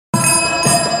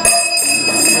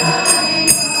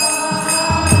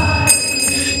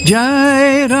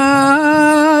Jai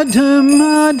Radha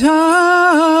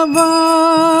Madhava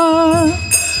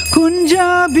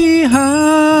Kunja Bihari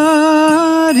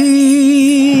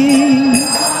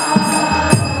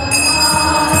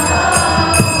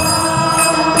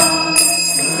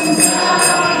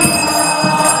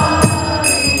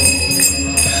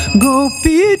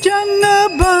Gopi Jana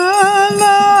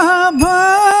Balabha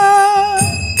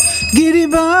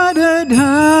Girivardhari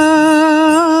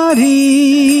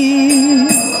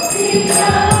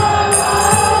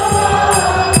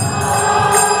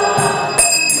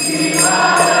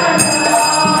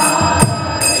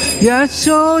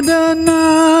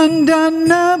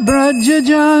Yashodanandana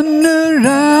Brajajana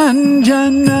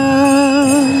Ranjana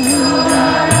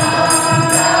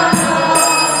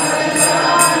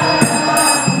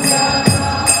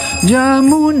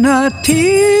Jamuna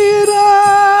Tira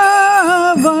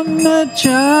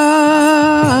Vanachari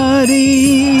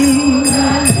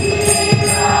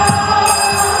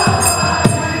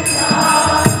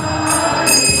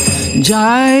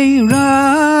Jai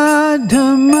Radha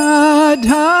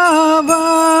Madhava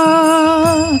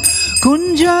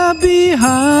Kunja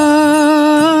Bihari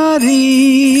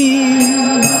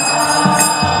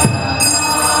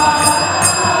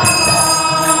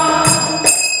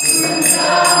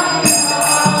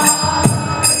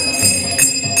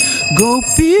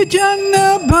Gopi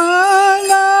Jana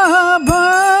Balabha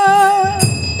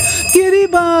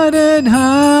Girivardhari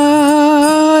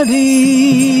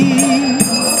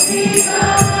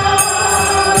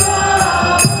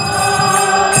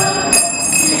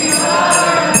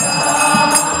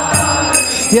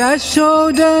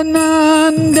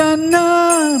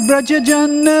Yashodanandana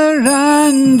Brajajana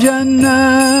Ranjana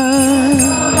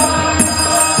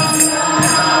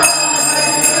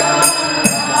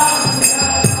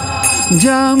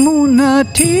Jamuna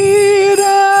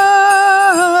Tira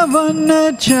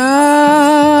Vanachari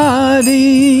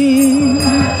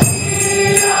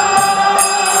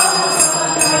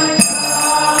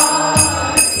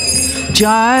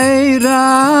Jai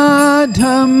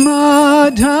Radha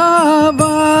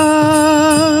Madhava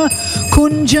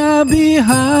Kunja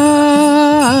Bihari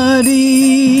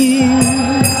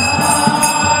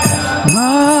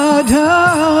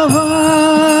Madhava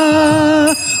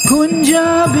Kunja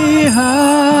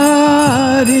Bihari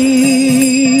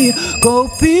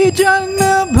Gopi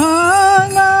Jana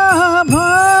Balabha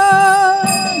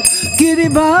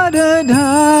Girivardhari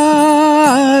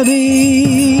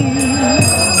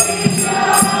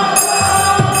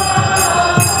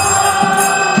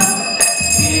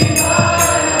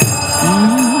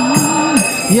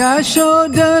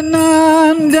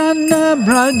Yashodanandana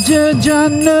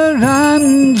Brajajana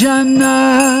Ranjana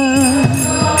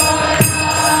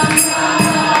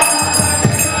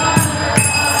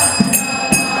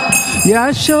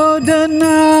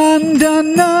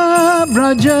Yashodanandana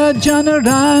Brajajana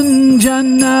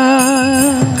Ranjana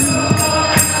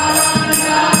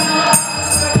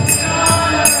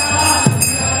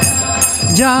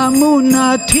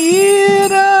Jamuna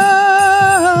Tira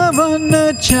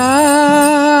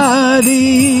Vanachari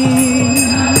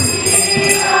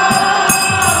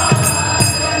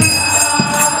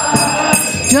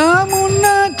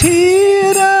Jamuna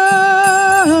Tira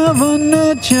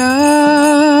Vanachari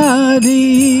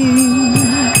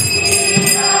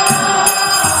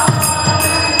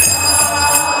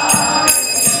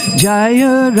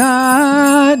Jaya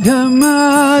Radha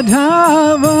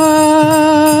Madhava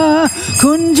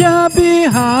Kunja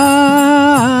Bihari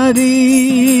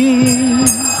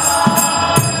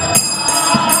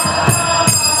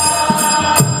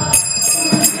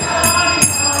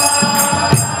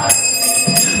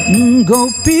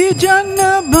Gopi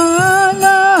Jana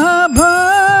Balabha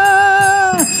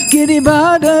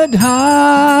Girivardhari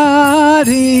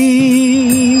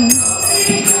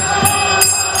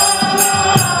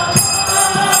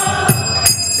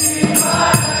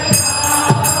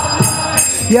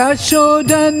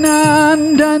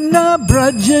Yashodanandana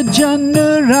Brajajana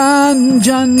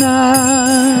Ranjana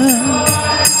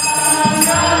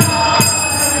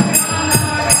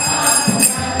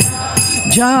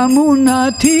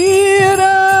Jamuna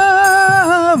Tira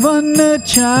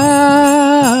Vanachari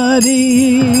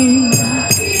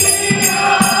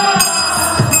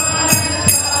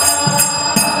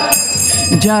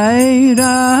Jai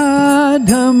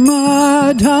Radha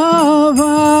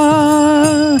Madhava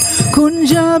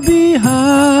Kunja Bihari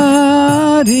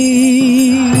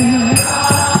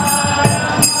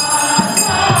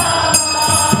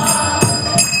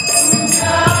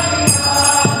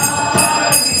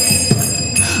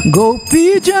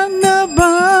Gopi Jana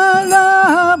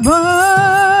Balabha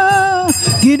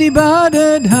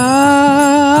Girivardhari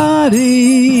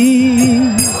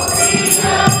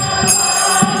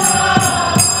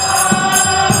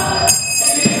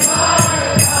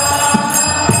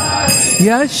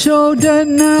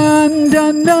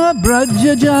Yashodanandana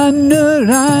Brajajana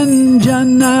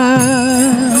Ranjana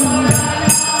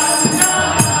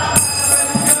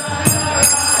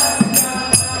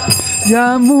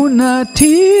Yamuna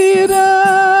Tira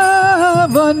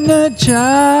Vanachari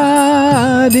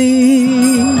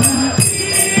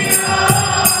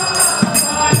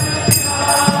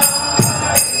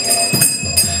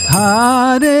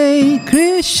Hare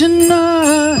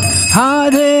Krishna,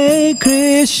 Hare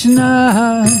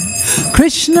Krishna,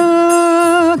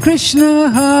 Krishna Krishna,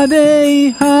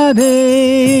 Hare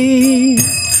Hare,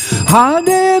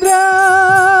 Hare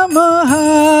Rama,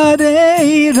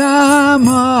 Hare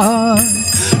Rama,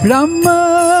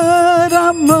 Rama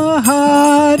Rama,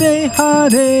 Hare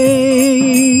Hare.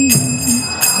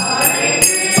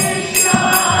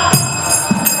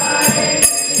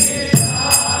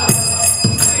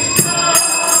 Hare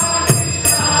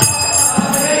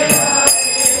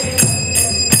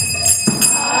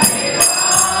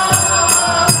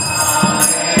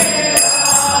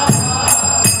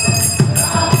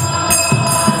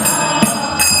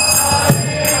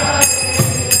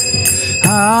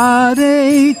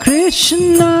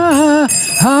Krishna,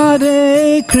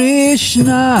 Hare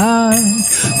Krishna,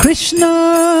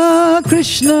 Krishna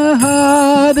Krishna,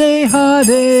 Hare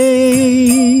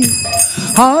Hare,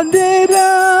 Hare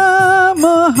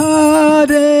Rama,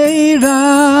 Hare Rama,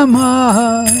 Rama Rama,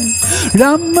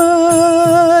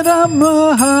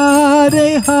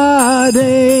 Hare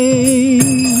Hare.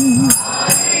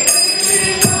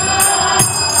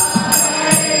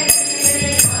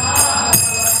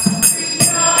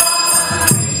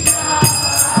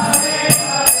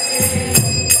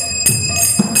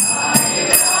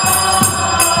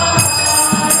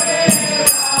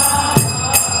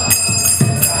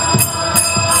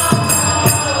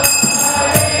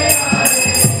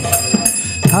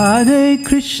 Hare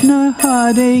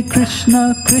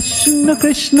Krishna, Krishna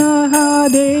Krishna,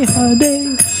 Hare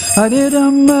Hare, Hare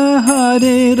Rama,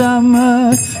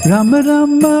 Rama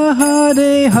Rama,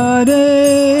 Hare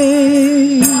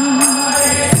Hare.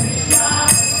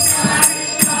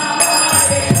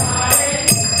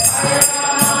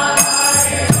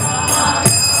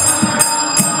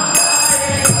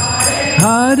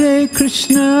 Hare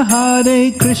Krishna,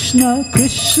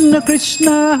 Krishna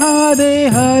Krishna, Hare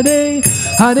Hare,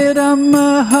 Hare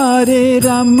Rama,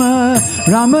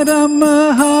 Rama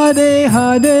Rama, Hare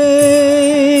Hare.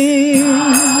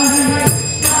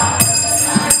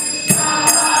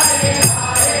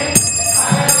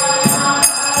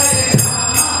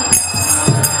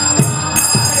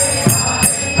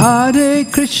 Hare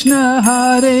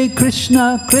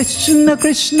Krishna, Krishna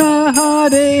Krishna,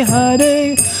 Hare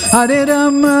Hare, Hare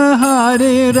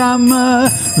Rama,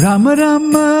 Rama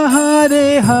Rama,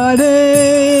 Hare Hare.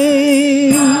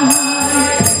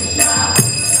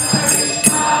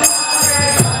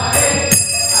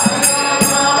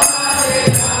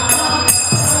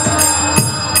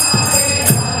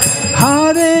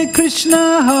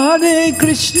 Hare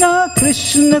Krishna,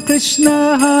 Krishna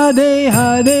Krishna, Hare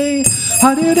Hare,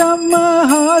 Hare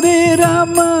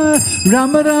Rama,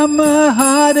 Rama Rama,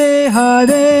 Hare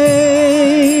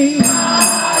Hare.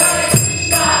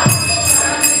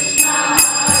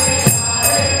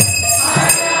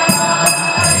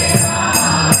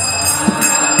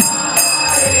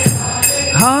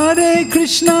 Hare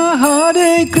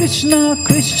Krishna,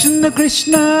 Krishna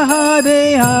Krishna,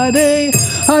 Hare Hare,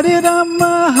 Hare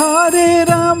Rama,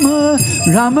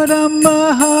 Rama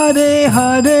Rama, Hare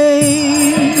Hare.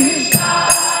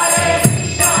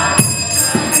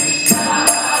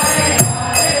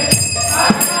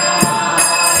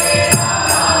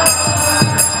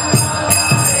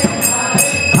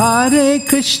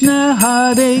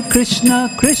 Hare Krishna,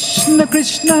 Krishna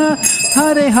Krishna,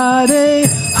 Hare Hare,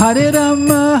 Hare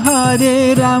Rama,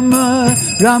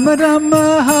 Rama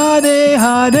Rama, Hare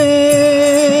Hare.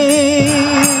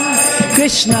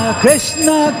 Krishna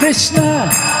Krishna,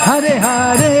 Hare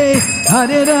Hare,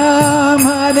 Hare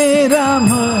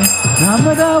Rama,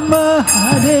 Rama Rama,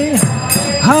 Hare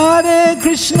Hare.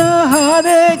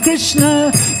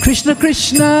 Krishna, Krishna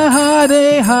Krishna,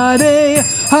 Hare Hare,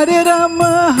 Hare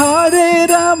Rama,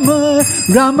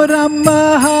 Rama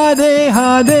Rama, Hare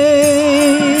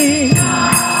Hare.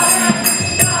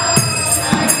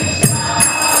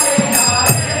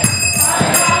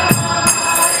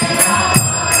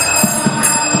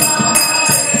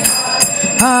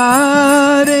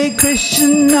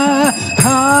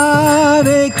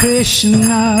 Hare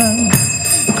Krishna,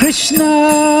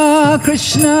 Krishna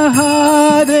Krishna,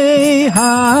 Hare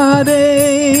Hare,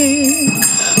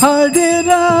 Hare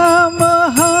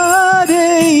Rama,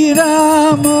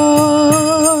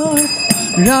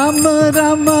 Rama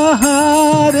Rama,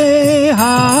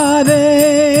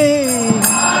 Hare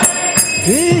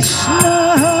Krishna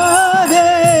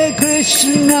Hare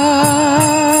Krishna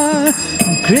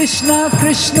Krishna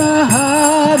Krishna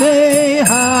Hare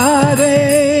Hare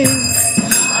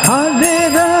Hare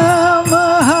Rama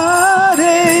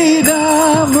Hare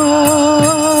Rama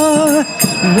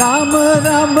Rama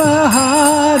Rama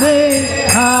Hare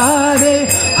Hare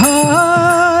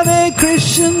Hare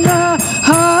Krishna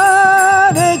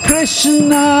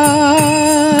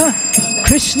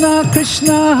Krishna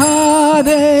Krishna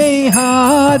Hare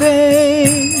Hare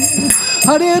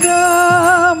Hare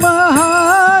Rama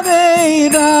Hare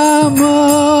Rama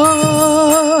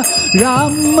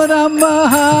Rama Rama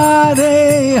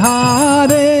Hare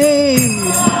Hare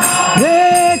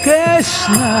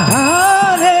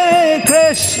Hare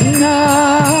Krishna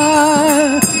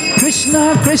Krishna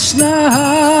Krishna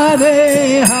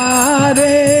Hare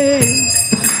Hare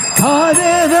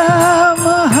Hare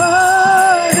Rama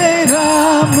Hare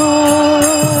Rama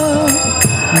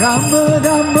Rama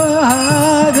Rama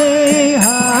Hare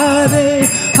Hare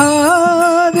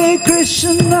Hare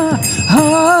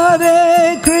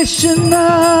Krishna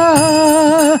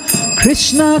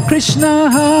Krishna Krishna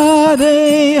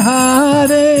Hare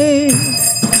Hare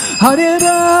Hare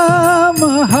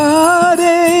Rama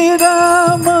Hare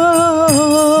Rama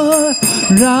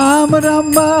Rama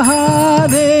Rama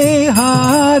Hare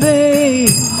Hare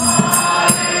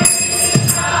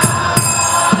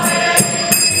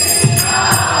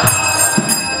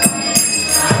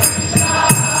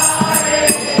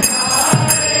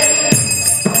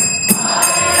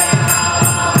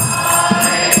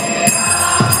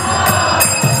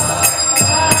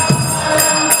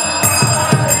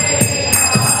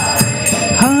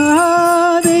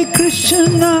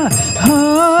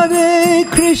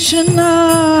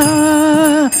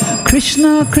Krishna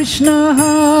Krishna Krishna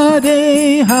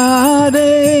Hare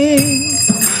Hare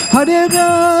Hare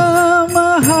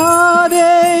Rama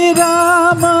Hare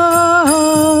Rama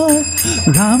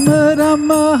Rama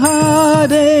Rama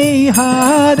Hare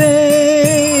Hare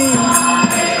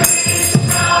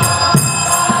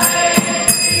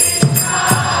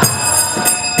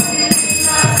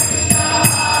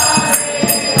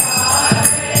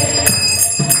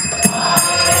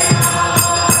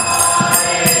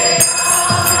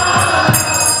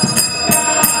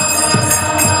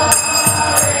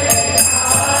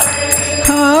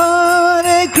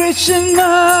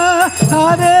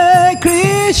Hare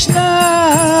Krishna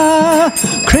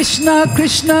Krishna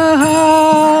Krishna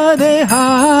Hare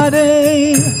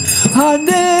Hare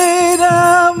Hare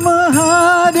Rama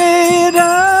Hare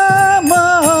Rama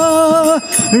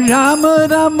Rama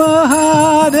Rama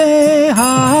Hare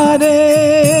Hare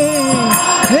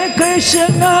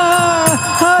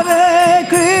Hare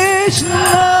Krishna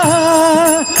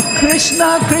Krishna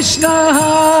Krishna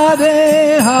Hare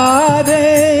Hare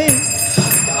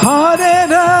Hare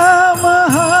Rama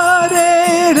Hare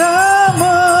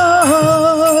Rama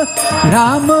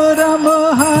Rama Rama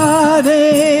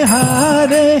Hare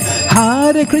Hare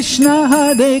Hare Krishna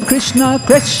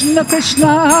Krishna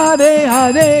Krishna Hare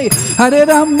Hare Hare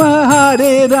Rama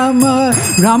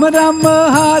Rama Rama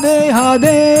Hare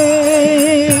Hare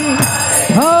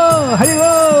Oh Hare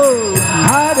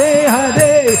Hare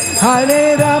Hare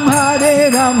Hare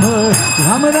Rama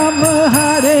Rama Rama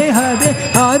Hare Hare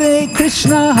Hare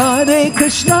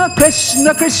Krishna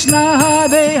Krishna Krishna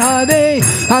Hare Hare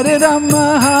Hare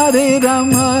Rama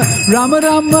Rama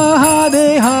Rama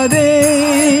Hare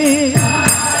Hare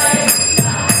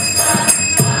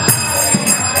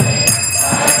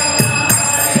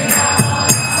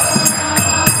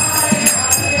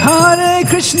Hare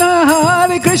Krishna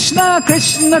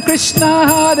Krishna Krishna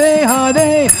Hare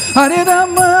Hare Hare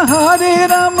Rama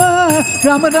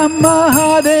Rama Rama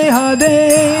Hare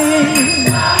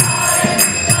Hare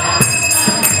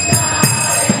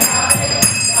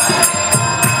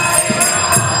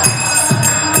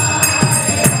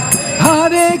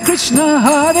Hare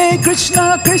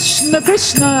Krishna Krishna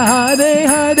Krishna Hare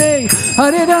Hare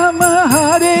Hare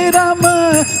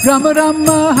Rama Rama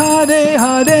Rama Hare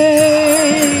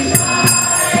Hare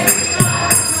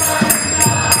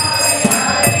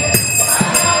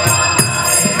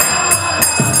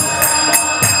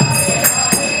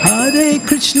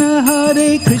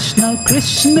Hare Krishna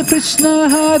Krishna Krishna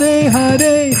Hare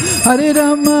Hare Hare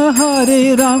Rama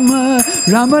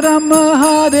Rama Rama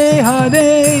Hare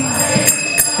Hare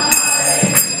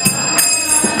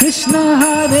Krishna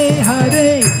Hare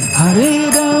Hare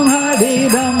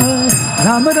Rama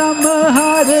Rama Rama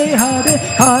Hare Hare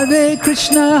Hare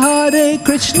Krishna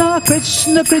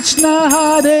Krishna Krishna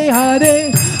Hare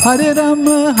Hare Hare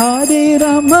Rama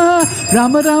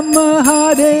Rama Rama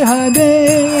Hare Hare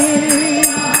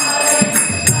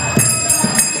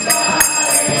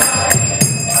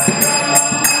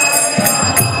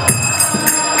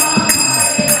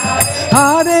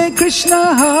Krishna,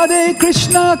 Hare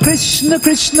Krishna, Krishna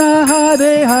Krishna,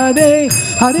 Hare Hare,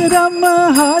 Hare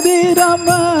Rama, Hare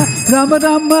Rama, Rama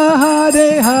Rama,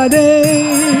 Hare Hare.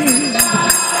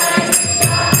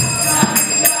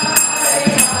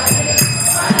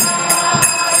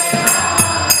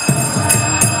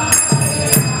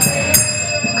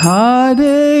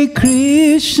 Hare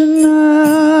Krishna,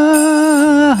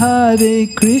 Hare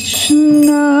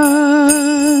Krishna,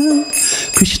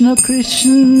 Krishna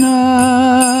Krishna,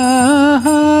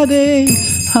 Hare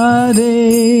Hare,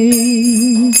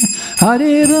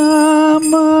 Hare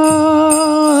Rama,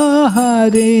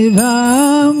 Hare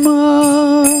Rama,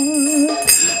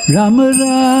 Rama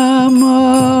Rama,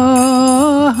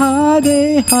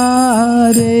 Hare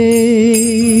Hare.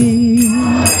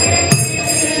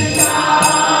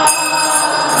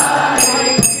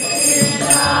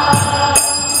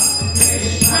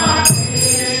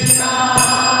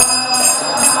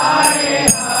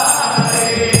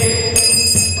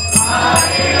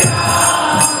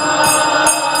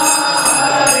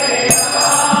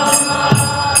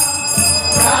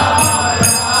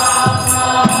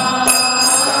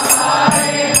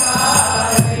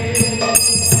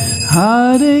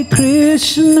 Hare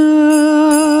Krishna,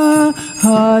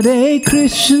 Hare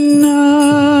Krishna,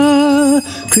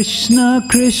 Krishna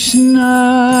Krishna,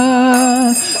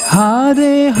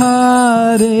 Hare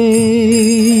Hare,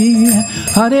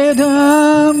 Hare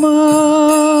Rama,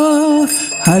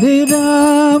 Hare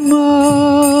Rama,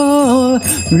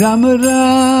 Rama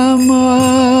Rama,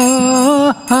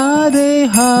 Hare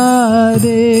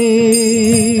Hare,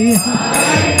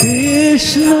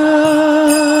 Krishna,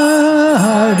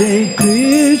 Hare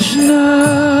Krishna,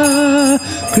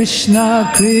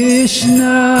 Krishna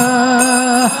Krishna,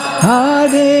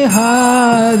 Hare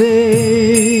Hare,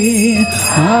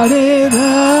 Hare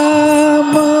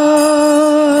Rama,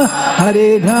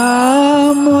 Hare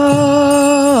Rama,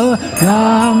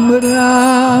 Rama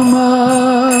Rama,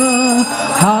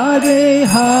 Hare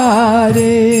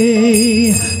Hare.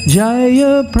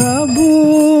 Jaya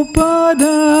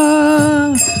Prabhupada,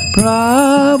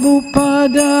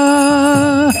 Prabhupada,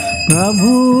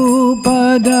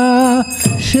 Prabhupada,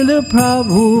 Srila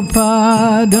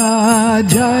Prabhupada,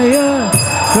 Jaya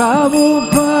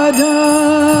Prabhupada,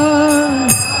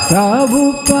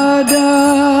 Prabhupada,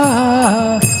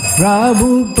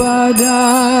 Prabhupada,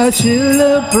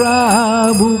 Srila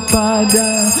Prabhupada,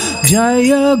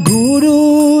 Jaya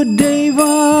Guru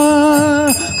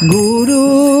Deva,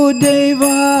 Guru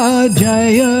Deva,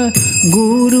 Jaya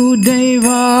Guru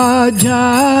Deva,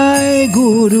 Jai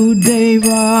Guru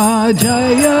Deva,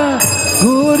 Jaya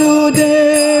Guru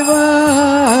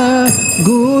Deva,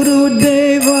 Guru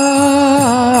Deva,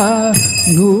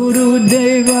 Guru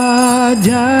Deva,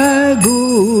 Jai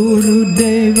Guru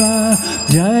Deva,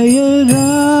 Jaya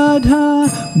Radha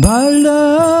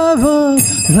Vallabha,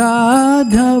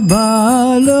 Radha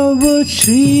Vallabha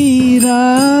Shri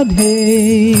Radhe.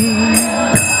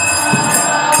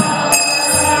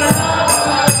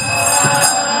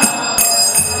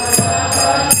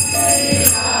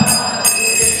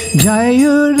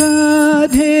 Jaya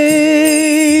Radhe,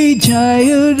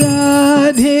 Jaya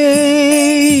Radhe,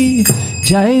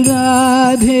 Jai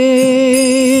Radhe,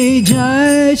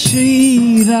 Jai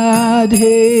Shri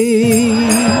Radhe.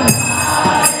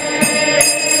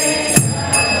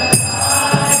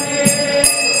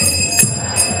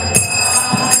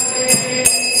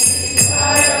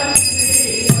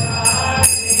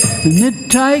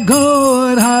 Nittai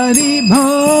Gaur Hari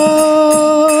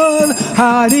Bol,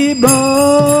 Hari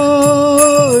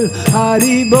Bol,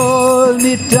 Hari Bol,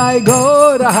 Nittai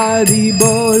Gaur Hari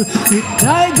Bol,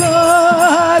 Nittai Gaur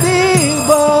Hari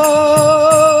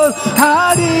Bol,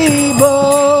 Hari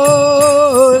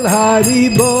Bol, Hari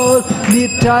Bol,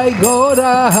 Nittai Gaur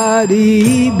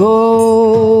Hari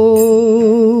Bol.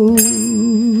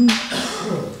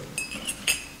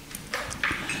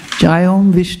 Jai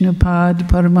Om Vishnupad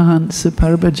Paramahansa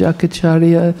Parva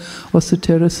Jagattarini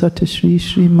Osutera Sata Shri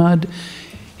Srimad,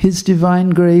 His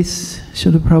Divine Grace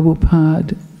Srila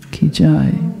Prabhupada Ki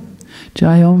Jai.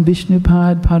 Jai Om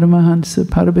Vishnupad Paramahansa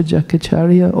Parva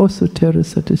Jagattarini Osutera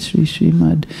Sata Shri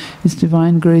Srimad, His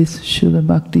Divine Grace Srila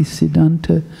Bhakti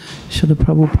Siddhanta Srila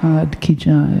Prabhupada Ki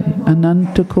Jai.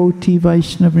 Ananta Koti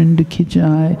Vaishnavrinda Ki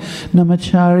Jai.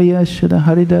 Namacharya Srila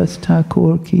Haridas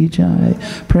Thakur Ki Jai.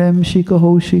 Prem Shri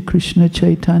Kaho Shri Krishna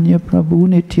Chaitanya Prabhu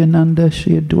Nityananda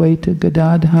Shri Advaita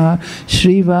Gadadhar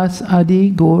Shrivas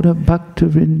Adi Gaura Bhakta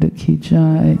Vrinda Ki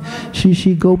Jai. Shri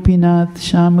Shri Gopinath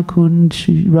Shamakund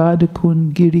Shri Radha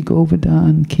Kund Giri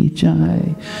Govardhan Ki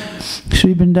Jai,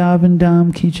 Shri Vrindavan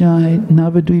Dham Ki Jai,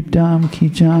 Navadvip Dham Ki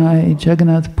Jai,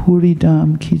 Jagannath Puri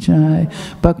Dham Ki Jai,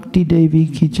 Bhakti Devi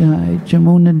Ki Jai,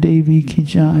 Jamuna Devi Ki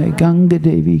Jai, Ganga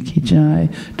Devi Ki Jai,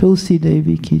 Tulsi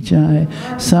Devi Ki Jai,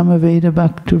 Samaveda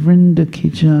Bhakta Vrinda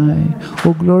Ki Jai.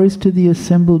 All glories to the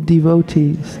assembled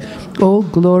devotees. All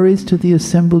glories to the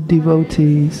assembled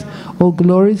devotees. All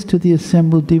glories to the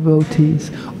assembled devotees.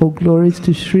 All glories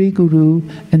to Sri Guru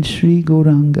and Sri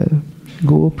Gauranga.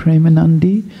 Gaur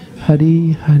Premanandi,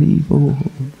 Hari Hari Bol.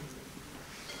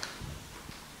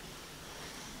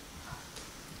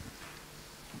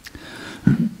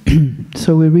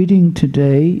 So we're reading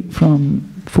today from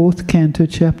 4th Canto,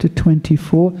 Chapter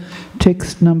 24,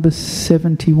 text number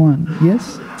 71.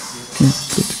 Yes?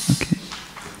 Yes, good. Okay.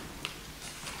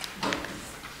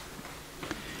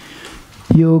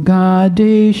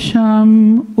 Yogadesham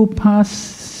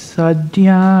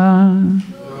upasadya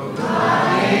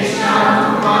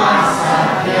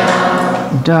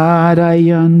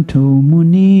Darayanto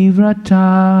munivrata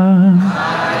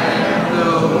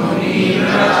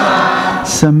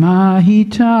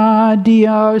Samahita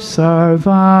diyar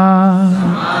sarva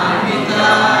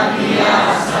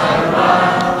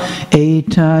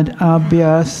Etad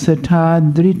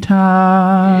abhyasatadrita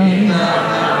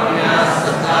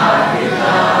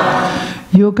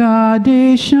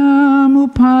Yogadesham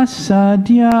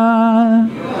upasadya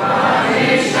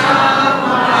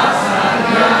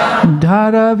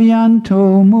Dharavyanto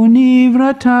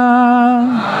munivrata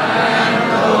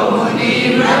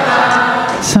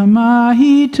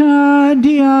Samahita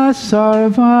diya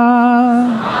sarva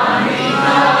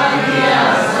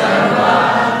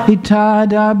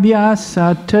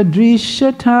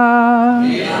Itadabhyasatadrishata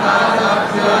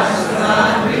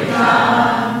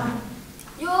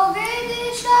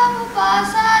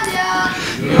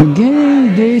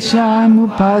Yogadesham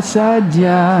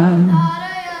upasadya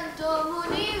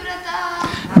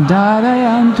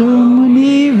Dharayanto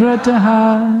munivrataha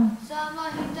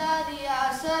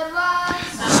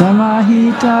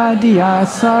Samahita diya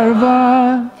sarva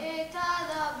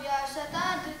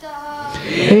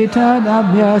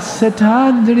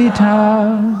Etadabhyasatadrita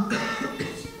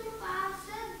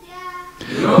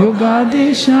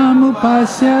Yogadesham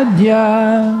upasadya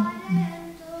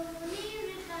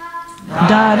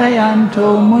Dharayanto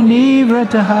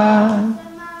munivrataha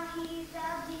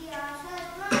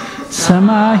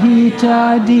Samahita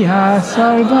diya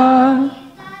sarva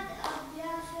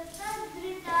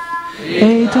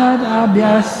Etad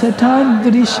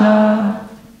abhyasatadrisha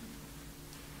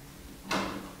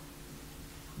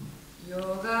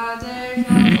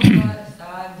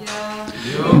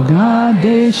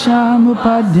Yogadesham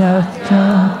upadyata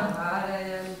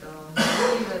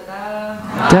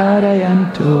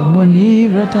Dharayanto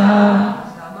munivrataha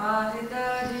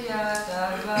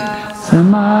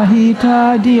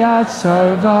Samahita diya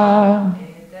sarva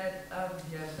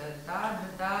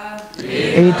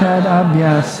Etad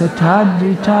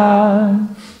abhyasatadrita.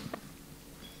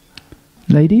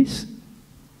 Ladies,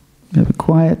 we have a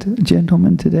quiet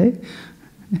gentleman today.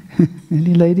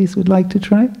 Any ladies would like to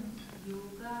try?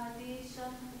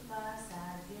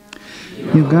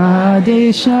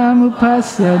 Yogadesham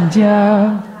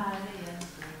upasadya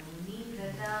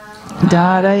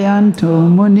Dharayanto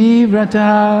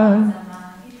munivrata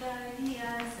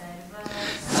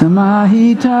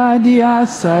Samahita diya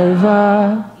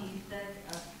sarva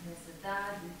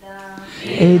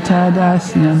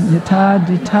Etadasyam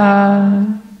yatadita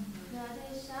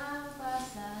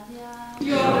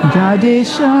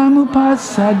Yogadesham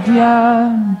upasadya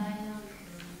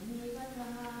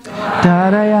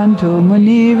Dharayanto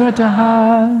munivrataha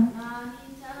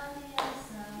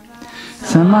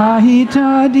Samahita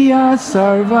diya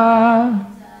sarva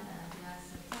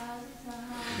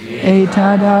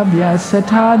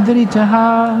Etadabhyasatadritaha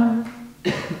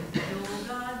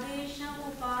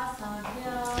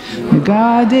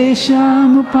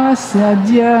Yogadesham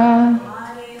upasadya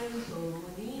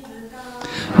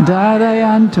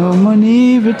Dharayanto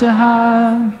munivrataha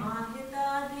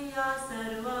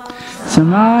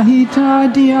Samahita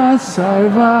diya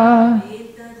sarva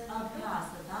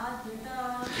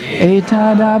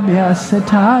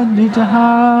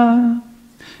Etadabhyasatadritaha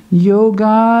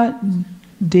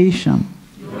Yogadesham.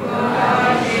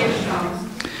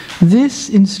 This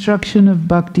instruction of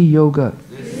Bhakti Yoga.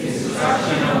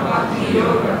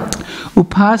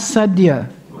 Upasadya.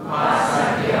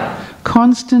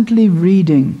 Constantly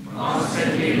reading.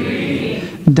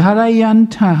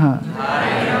 Dharayantaha.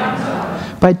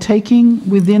 By taking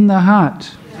within the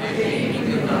heart.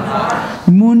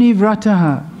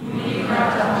 Munivrataha.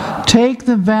 Take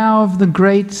the vow of the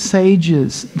great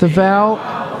sages, the vow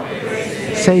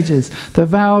sages. The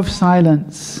vow of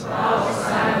silence.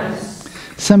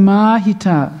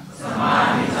 Samahita.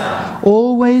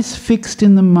 Always fixed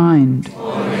in the mind.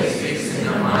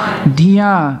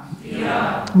 Dhya.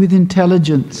 With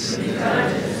intelligence.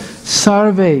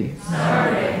 Sarve.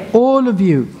 All of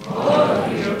you.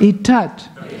 Itat.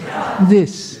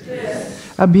 This.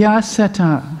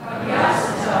 Abhyasata.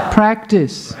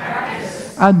 Practice.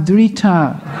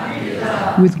 Adrita.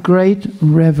 With great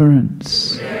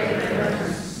reverence.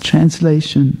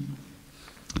 Translation.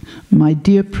 My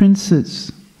dear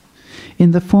princes,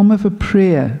 in the form of a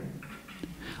prayer,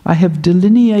 I have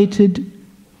delineated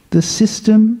the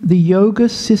system, the yoga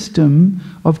system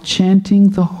of chanting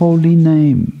the holy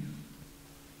name.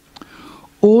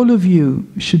 All of you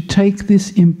should take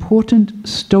this important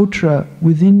stotra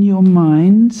within your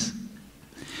minds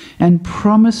and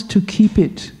promise to keep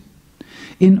it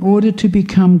in order to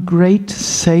become great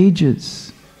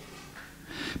sages.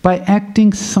 By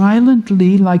acting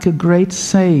silently like a great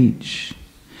sage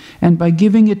and by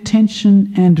giving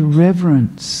attention and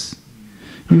reverence,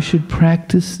 you should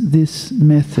practice this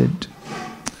method.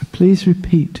 Please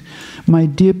repeat. My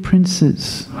dear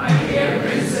princes,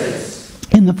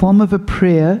 in the form of a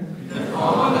prayer,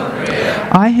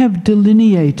 I have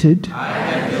delineated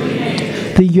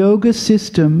the yoga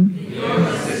system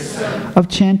of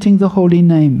chanting the holy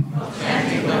name.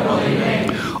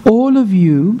 All of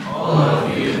you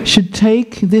should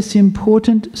take this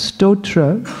important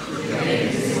stotra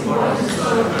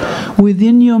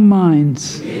within your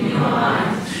minds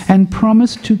and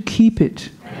promise to keep it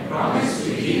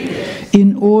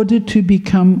in order to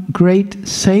become great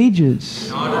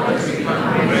sages.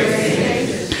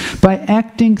 By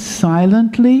acting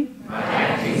silently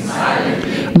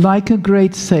like a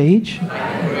great sage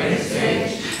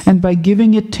and by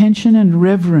giving attention and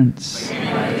reverence,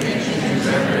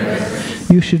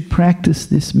 you should practice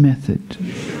this method.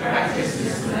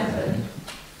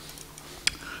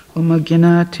 Om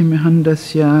Gyanati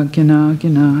Mihandasya Gyana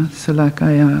Gyana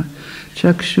Salakaya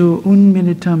Chakshu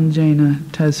Unmilitam Jaina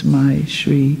Tasmai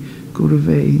Shri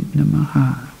Guruve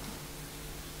Namaha.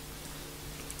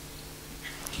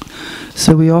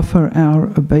 So we offer our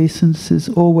obeisances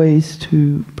always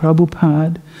to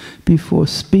Prabhupada before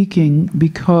speaking,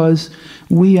 because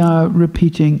we are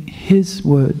repeating his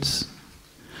words.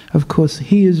 Of course,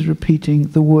 he is repeating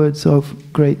the words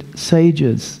of great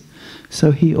sages,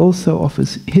 so he also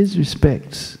offers his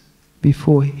respects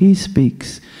before he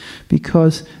speaks,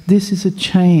 because this is a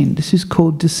chain. This is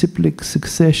called disciplic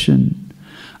succession.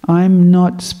 I'm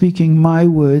not speaking my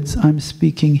words, I'm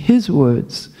speaking his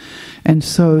words. And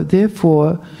so,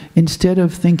 therefore, instead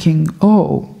of thinking,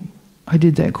 oh, I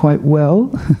did that quite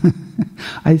well,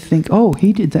 I think, oh,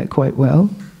 he did that quite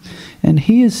well. And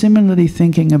he is similarly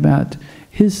thinking about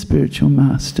his spiritual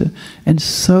master. And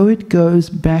so it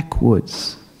goes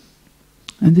backwards.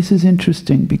 And this is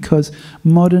interesting because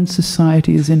modern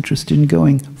society is interested in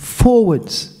going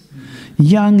forwards.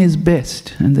 Young is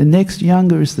best, and the next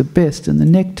younger is the best, and the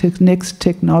next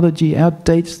technology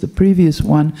outdates the previous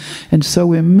one, and so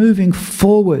we're moving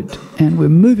forward, and we're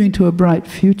moving to a bright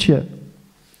future.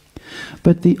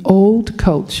 But the old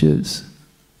cultures,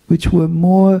 which were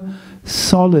more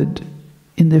solid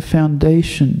in their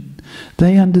foundation,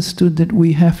 they understood that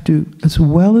we have to, as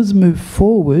well as move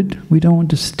forward, we don't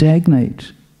want to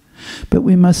stagnate, but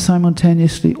we must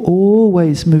simultaneously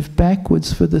always move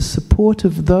backwards for the support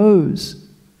of those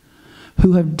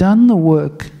who have done the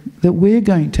work that we're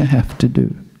going to have to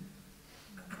do.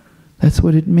 That's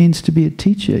what it means to be a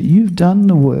teacher. You've done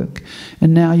the work,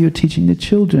 and now you're teaching the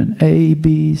children A,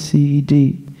 B, C,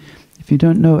 D. If you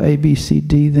don't know A, B, C,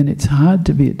 D, then it's hard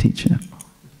to be a teacher.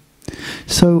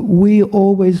 So we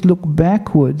always look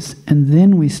backwards, and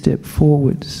then we step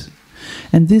forwards.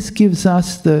 And this gives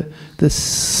us the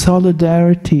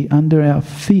solidarity under our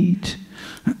feet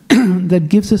that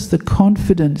gives us the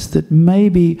confidence that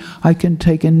maybe I can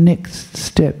take a next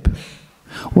step,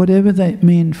 whatever that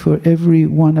means for every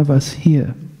one of us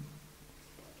here.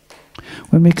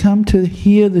 When we come to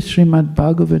hear the Srimad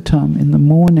Bhagavatam in the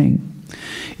morning,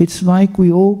 it's like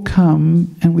we all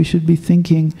come and we should be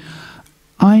thinking,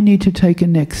 I need to take a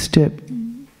next step.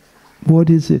 What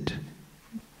is it?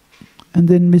 And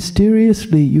then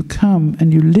mysteriously you come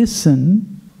and you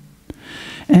listen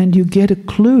and you get a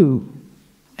clue,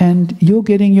 and you're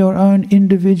getting your own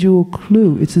individual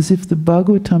clue. It's as if the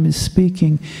Bhagavatam is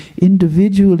speaking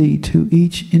individually to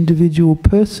each individual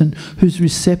person who's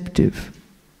receptive.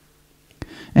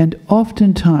 And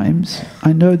oftentimes,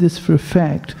 I know this for a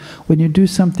fact, when you do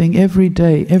something every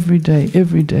day, every day,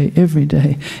 every day, every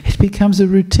day, it becomes a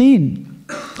routine.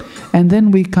 And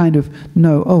then we kind of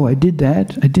know, oh, I did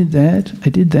that, I did that, I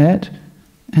did that.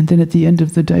 And then at the end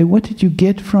of the day, what did you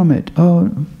get from it?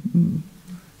 Oh,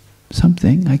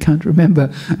 something, I can't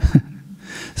remember.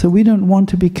 So we don't want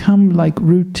to become like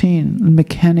routine,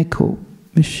 mechanical.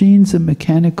 Machines are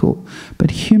mechanical,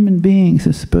 but human beings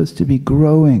are supposed to be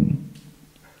growing.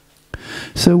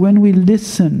 So when we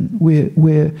listen, we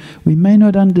may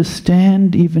not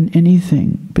understand even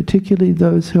anything, particularly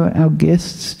those who are our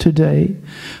guests today,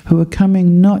 who are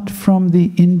coming not from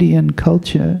the Indian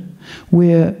culture,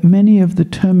 where many of the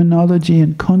terminology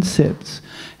and concepts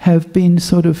have been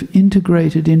sort of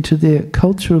integrated into their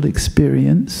cultural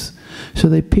experience, so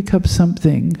they pick up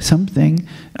something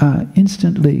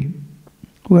instantly.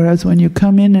 Whereas when you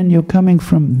come in and you're coming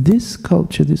from this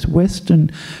culture, this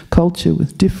Western culture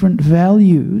with different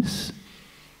values,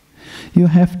 you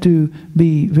have to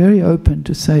be very open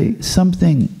to say,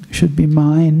 something should be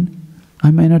mine.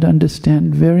 I may not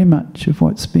understand very much of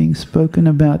what's being spoken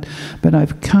about, but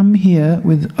I've come here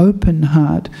with open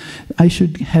heart. I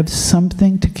should have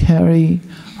something to carry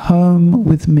home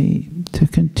with me, to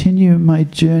continue my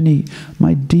journey,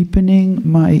 my deepening,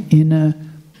 my inner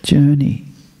journey.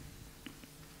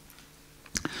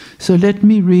 So let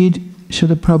me read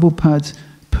Srila Prabhupada's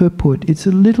purport. It's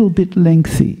a little bit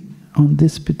lengthy on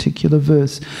this particular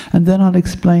verse, and then I'll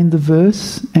explain the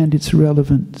verse and its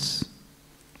relevance.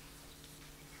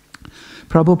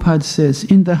 Prabhupada says,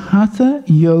 in the Hatha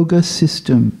Yoga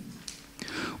system,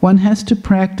 one has to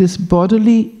practice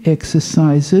bodily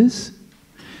exercises,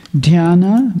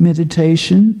 dhyana,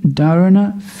 meditation,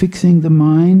 dharana, fixing the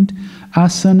mind,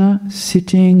 asana,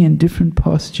 sitting in different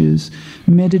postures,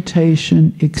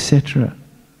 meditation, etc.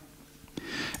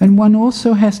 And one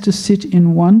also has to sit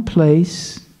in one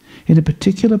place, in a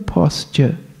particular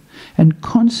posture, and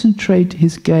concentrate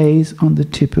his gaze on the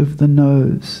tip of the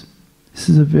nose. This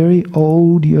is a very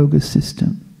old yoga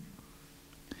system.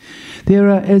 There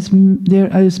are as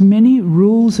many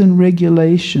rules and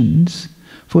regulations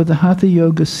for the Hatha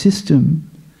Yoga system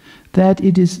that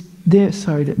it is there.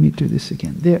 Sorry, let me do this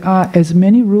again. There are as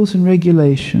many rules and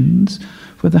regulations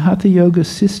for the Hatha Yoga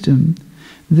system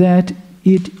that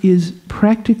it is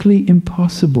practically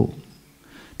impossible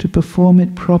to perform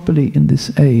it properly in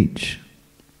this age.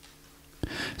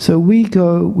 So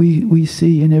we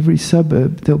see in every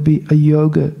suburb there'll be a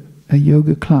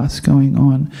yoga class going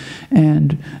on,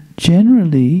 and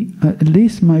generally, at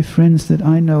least my friends that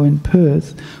I know in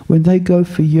Perth, when they go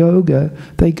for yoga,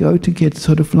 they go to get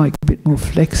sort of like a bit more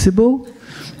flexible.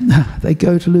 They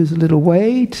go to lose a little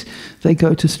weight. They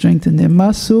go to strengthen their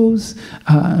muscles.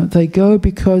 They go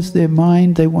because their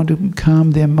mind, they want to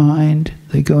calm their mind.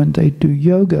 They go and they do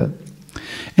yoga.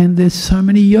 And there's so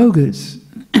many yogas.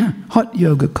 Hot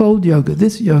yoga, cold yoga,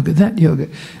 this yoga, that yoga.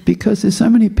 Because there's so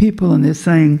many people and they're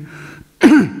saying,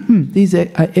 these are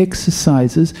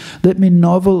exercises, let me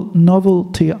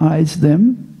noveltyize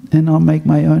them and I'll make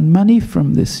my own money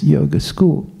from this yoga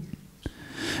school.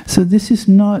 So this is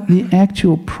not the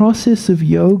actual process of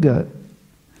yoga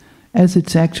as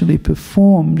it's actually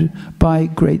performed by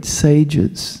great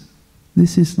sages.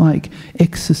 This is like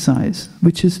exercise,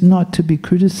 which is not to be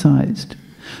criticized,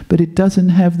 but it doesn't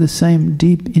have the same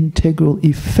deep integral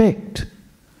effect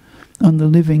on the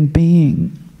living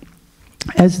being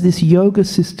as this yoga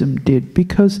system did,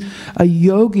 because a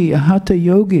yogi, a hatha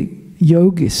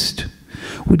yogist,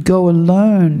 would go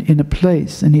alone in a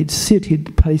place and he'd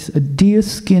place a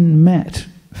deerskin mat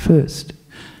first.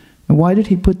 And why did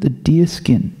he put the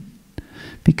deerskin?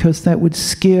 Because that would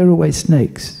scare away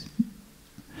snakes.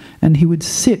 And he would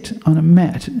sit on a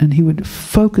mat and he would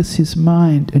focus his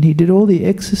mind, and he did all the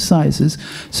exercises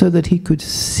so that he could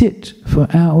sit for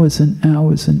hours and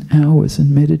hours and hours and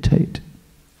meditate.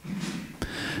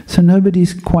 So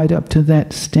nobody's quite up to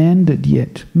that standard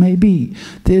yet. Maybe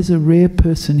there's a rare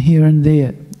person here and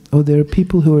there, or there are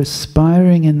people who are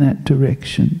aspiring in that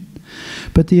direction.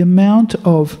 But the amount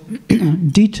of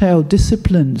detailed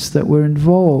disciplines that were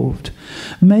involved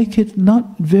make it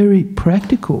not very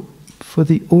practical for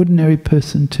the ordinary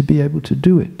person to be able to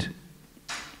do it.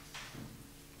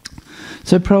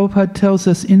 So Prabhupada tells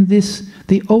us in this,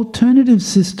 the alternative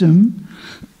system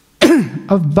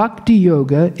of bhakti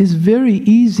yoga is very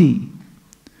easy,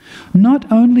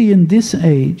 not only in this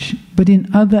age, but in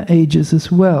other ages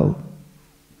as well.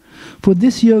 For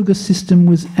this yoga system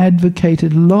was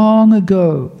advocated long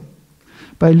ago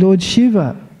by Lord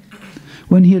Shiva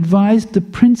when he advised the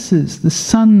princes, the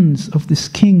sons of this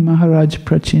king Maharaj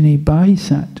Prachini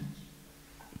Bahisat.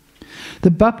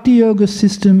 The bhakti yoga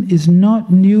system is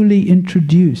not newly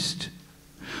introduced,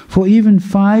 for even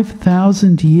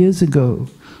 5,000 years ago,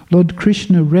 Lord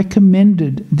Krishna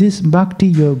recommended this bhakti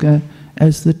yoga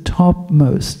as the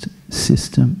topmost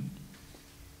system.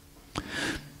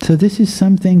 So this is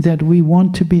something that we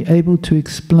want to be able to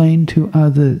explain to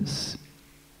others.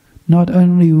 Not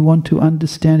only we want to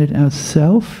understand it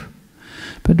ourselves,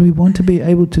 but we want to be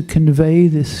able to convey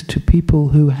this to people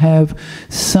who have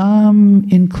some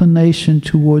inclination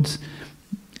towards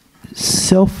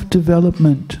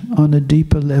self-development on a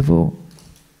deeper level.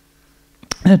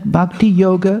 That Bhakti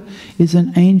Yoga is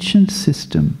an ancient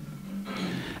system.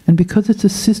 And because it's a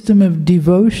system of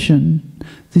devotion,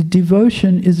 the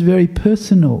devotion is very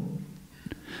personal.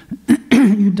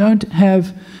 You don't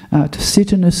have to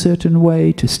sit in a certain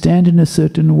way, to stand in a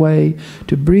certain way,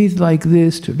 to breathe like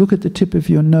this, to look at the tip of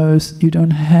your nose. You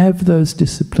don't have those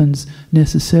disciplines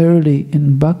necessarily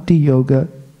in Bhakti Yoga,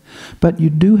 but you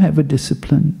do have a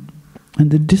discipline.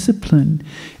 And the discipline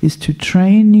is to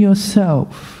train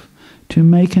yourself to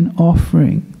make an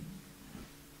offering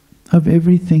of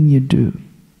everything you do.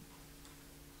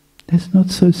 That's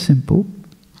not so simple,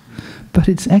 but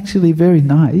it's actually very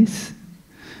nice.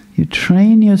 You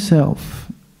train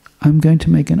yourself. I'm going to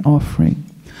make an offering.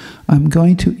 I'm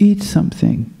going to eat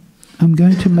something. I'm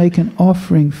going to make an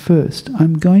offering first.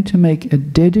 I'm going to make a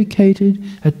dedicated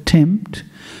attempt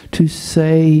to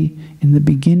say, in the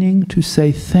beginning, to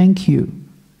say thank you.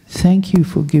 Thank you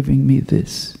for giving me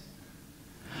this.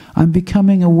 I'm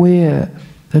becoming aware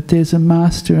that there's a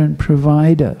master and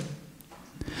provider.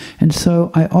 And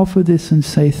so I offer this and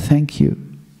say thank you.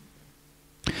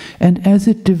 And as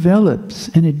it develops,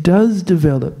 and it does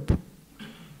develop,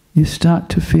 you start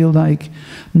to feel like,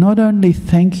 not only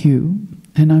thank you,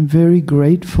 and I'm very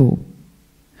grateful,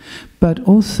 but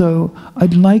also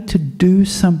I'd like to do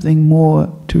something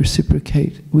more to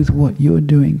reciprocate with what you're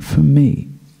doing for me.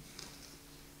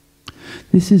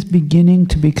 This is beginning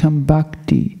to become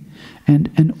bhakti.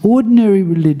 And an ordinary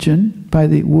religion, by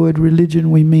the word religion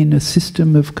we mean a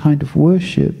system of kind of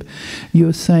worship,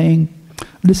 you're saying,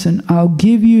 listen, I'll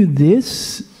give you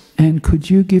this, and could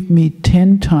you give me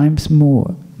 10 times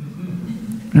more?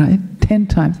 Right? 10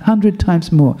 times, 100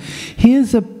 times more.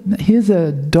 Here's a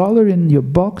dollar in your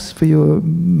box for your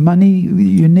money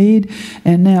you need,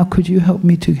 and now could you help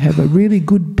me to have a really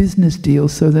good business deal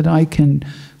so that I can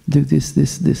do this,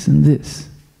 this, this, and this?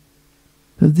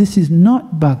 So this is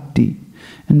not bhakti,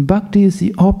 and bhakti is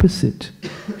the opposite.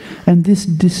 And this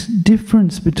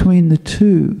difference between the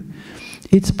two,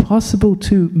 it's possible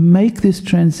to make this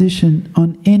transition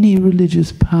on any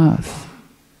religious path.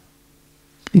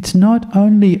 It's not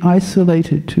only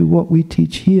isolated to what we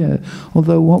teach here,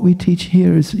 although what we teach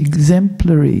here is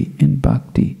exemplary in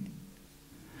bhakti.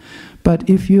 But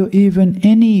if you're even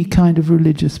any kind of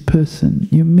religious person,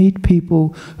 you meet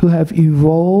people who have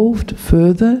evolved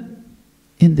further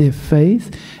in their faith,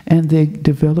 and they're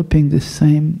developing the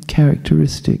same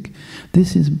characteristic.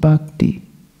 This is bhakti.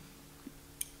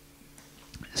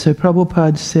 So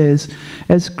Prabhupada says,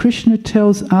 as Krishna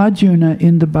tells Arjuna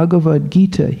in the Bhagavad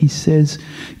Gita, he says,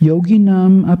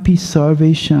 Yoginam api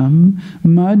sarvesham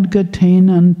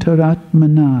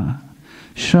madgatenantaratmana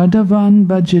Shraddhavan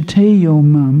bhajate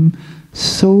yomam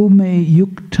some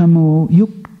yuktatamo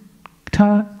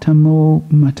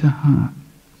mataha.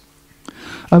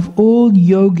 Of all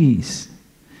yogis,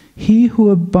 he who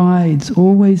abides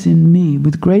always in me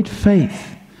with great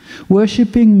faith,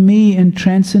 worshipping me in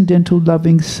transcendental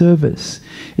loving service,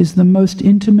 is the most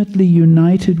intimately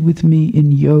united with me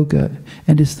in yoga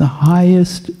and is the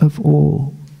highest of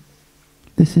all.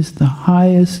 This is the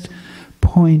highest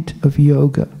point of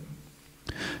yoga.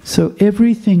 So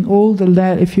everything, all the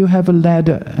ladder, if you have a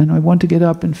ladder and I want to get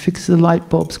up and fix the light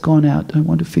bulb's gone out, I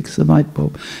want to fix the light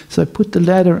bulb. So I put the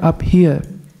ladder up here.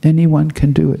 Anyone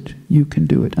can do it. You can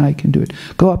do it. I can do it.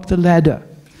 Go up the ladder.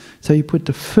 So you put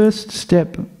the first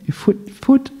step, you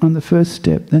foot on the first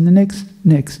step, then the next,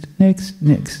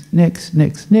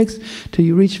 till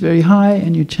you reach very high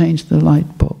and you change the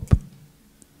light bulb.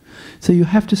 So you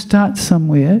have to start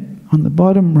somewhere on the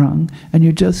bottom rung and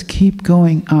you just keep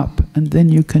going up and then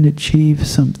you can achieve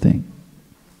something.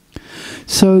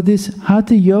 So this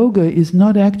Hatha Yoga is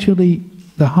not actually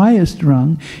the highest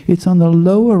rung, it's on the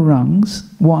lower rungs.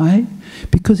 Why?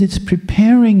 Because it's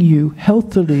preparing you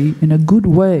healthily in a good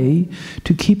way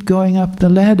to keep going up the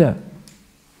ladder.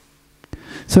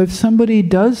 So if somebody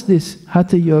does this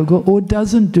Hatha Yoga or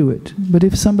doesn't do it, but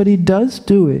if somebody does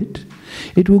do it,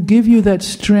 it will give you that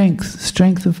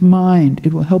strength of mind.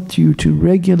 It will help you to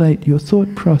regulate your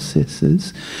thought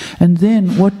processes. And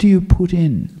then what do you put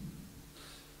in?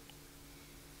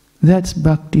 That's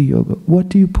Bhakti Yoga. What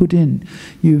do you put in?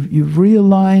 You've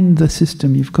realigned the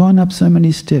system. You've gone up so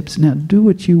many steps. Now do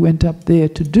what you went up there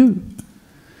to do.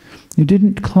 You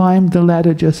didn't climb the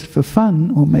ladder just for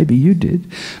fun, or maybe you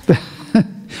did,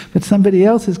 but somebody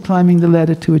else is climbing the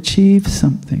ladder to achieve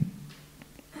something.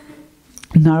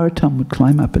 Narottam would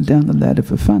climb up and down the ladder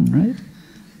for fun, right?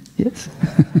 Yes?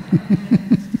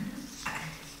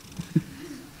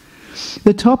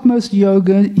 The topmost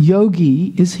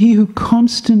yogi is he who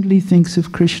constantly thinks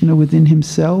of Krishna within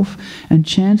himself and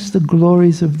chants the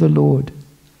glories of the Lord.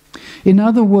 In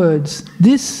other words,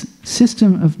 this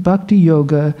system of bhakti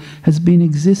yoga has been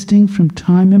existing from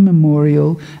time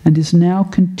immemorial and is now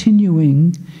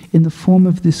continuing in the form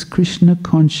of this Krishna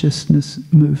consciousness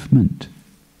movement.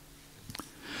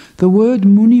 The word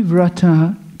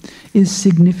munivrata is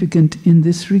significant in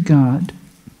this regard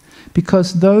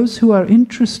because those who are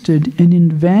interested in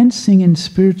advancing in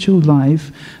spiritual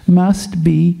life must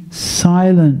be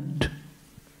silent.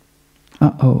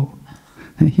 Uh-oh.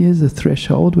 Here's a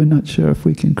threshold we're not sure if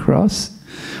we can cross.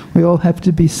 We all have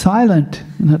to be silent.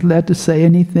 We're not allowed to say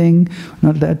anything.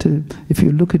 We're not allowed to, if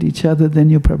you look at each other, then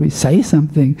you'll probably say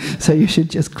something. So you should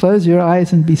just close your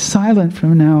eyes and be silent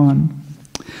from now on.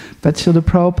 But Srila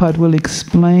Prabhupada will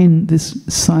explain this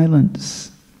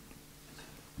silence.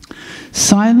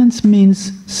 Silence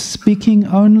means speaking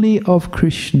only of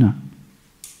Krishna,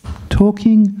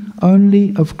 talking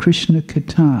only of Krishna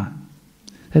Katha.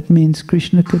 That means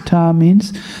Krishna Katha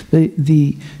means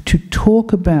to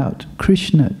talk about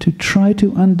Krishna, to try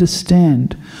to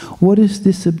understand what is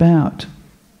this about.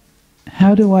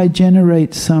 How do I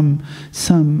generate some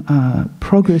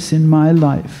progress in my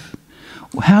life?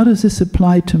 How does this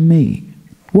apply to me?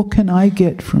 What can I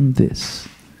get from this?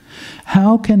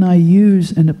 How can I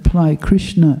use and apply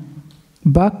Krishna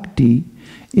bhakti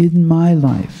in my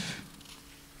life?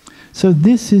 So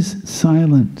this is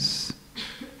silence.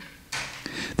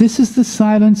 This is the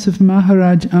silence of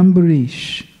Maharaj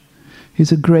Ambarish.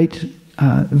 He's a great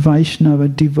Vaishnava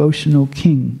devotional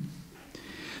king.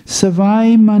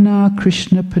 Savai mana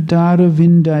Krishna padara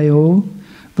vindayo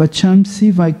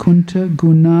vachamsi vaikunta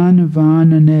gunan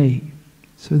vanane.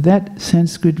 So that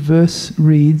Sanskrit verse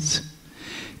reads,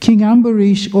 King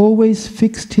Ambarish always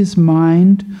fixed his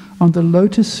mind on the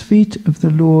lotus feet of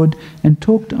the Lord and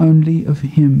talked only of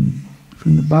him.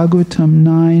 From the Bhagavatam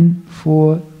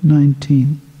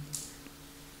 9:4-19.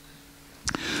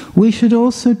 We should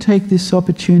also take this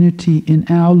opportunity in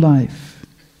our life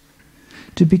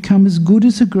to become as good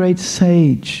as a great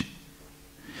sage,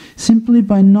 simply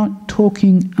by not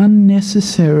talking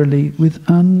unnecessarily with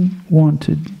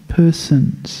unwanted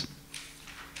persons.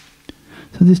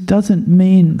 So this doesn't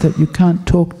mean that you can't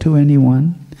talk to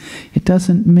anyone. It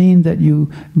doesn't mean that you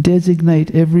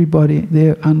designate everybody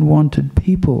they're unwanted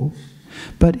people.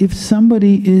 But if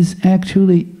somebody is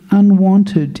actually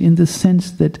unwanted in the sense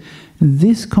that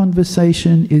this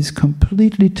conversation is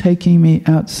completely taking me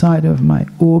outside of my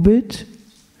orbit,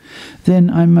 then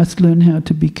I must learn how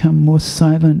to become more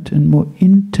silent and more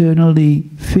internally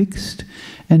fixed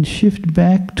and shift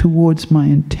back towards my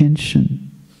intention.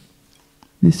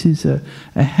 This is a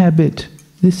habit,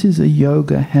 this is a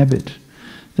yoga habit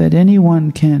that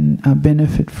anyone can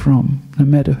benefit from, no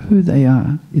matter who they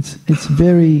are. It's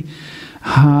very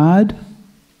hard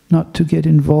not to get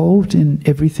involved in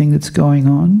everything that's going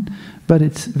on, but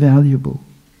it's valuable.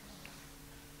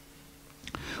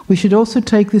 We should also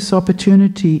take this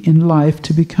opportunity in life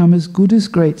to become as good as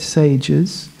great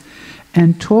sages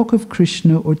and talk of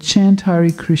Krishna or chant Hare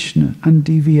Krishna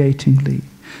undeviatingly.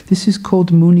 This is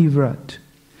called Munivrat.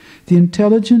 The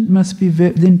intelligence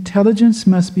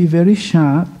must be very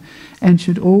sharp and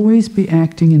should always be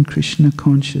acting in Krishna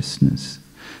consciousness.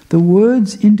 The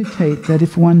words indicate that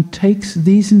if one takes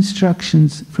these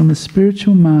instructions from a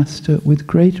spiritual master with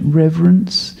great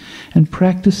reverence and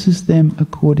practices them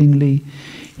accordingly,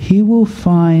 he will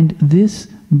find this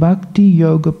bhakti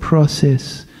yoga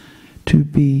process to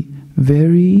be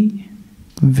very,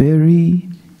 very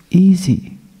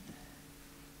easy.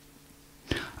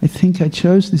 I think I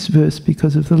chose this verse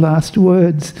because of the last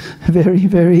words, very,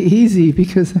 very easy,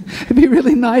 because it'd be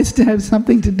really nice to have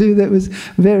something to do that was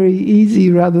very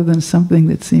easy rather than something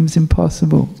that seems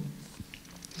impossible.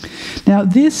 Now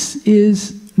this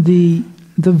is the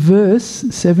verse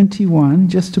 71,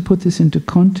 just to put this into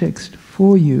context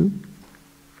for you.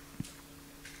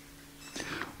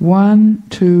 1,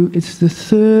 2, it's the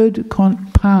third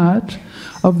part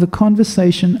of the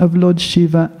conversation of Lord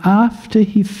Shiva after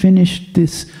he finished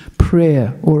this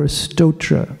prayer or a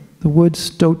stotra. The word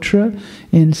stotra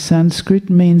in Sanskrit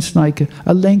means like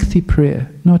a lengthy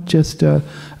prayer, not just a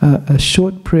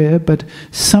short prayer, but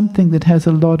something that has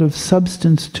a lot of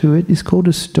substance to it is called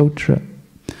a stotra.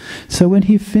 So when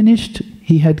he finished,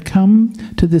 he had come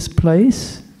to this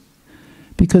place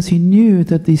because he knew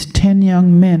that these 10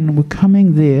 young men were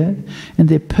coming there, and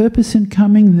their purpose in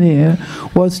coming there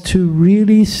was to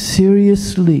really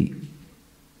seriously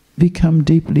become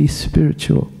deeply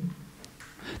spiritual.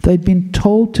 They'd been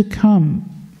told to come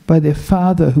by their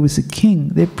father, who was a king,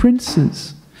 their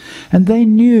princes. And they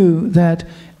knew that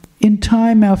in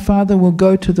time our father will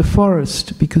go to the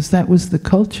forest, because that was the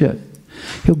culture.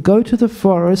 He'll go to the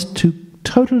forest to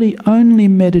totally only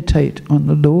meditate on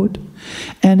the Lord,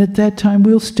 and at that time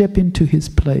we'll step into his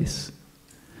place.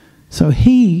 So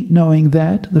he, knowing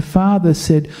that, the father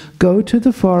said, go to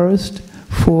the forest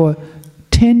for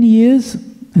 10 years.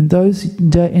 In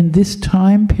this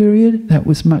time period, that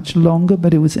was much longer,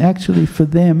 but it was actually for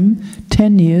them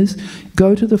 10 years.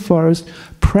 Go to the forest,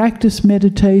 practice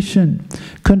meditation,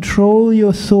 control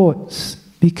your thoughts,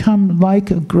 become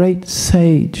like a great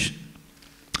sage.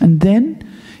 And then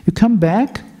you come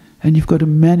back and you've got to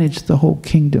manage the whole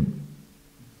kingdom.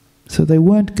 So they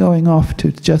weren't going off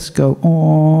to just go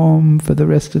Om for the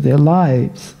rest of their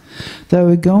lives. They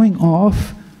were going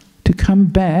off to come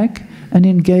back and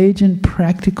engage in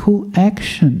practical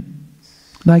action,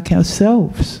 like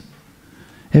ourselves.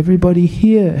 Everybody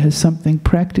here has something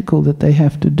practical that they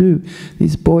have to do.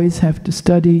 These boys have to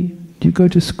study. Do you go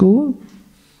to school?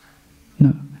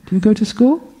 No. Do you go to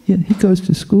school? Yeah, he goes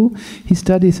to school. He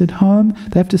studies at home.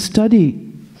 They have to study.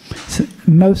 So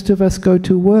most of us go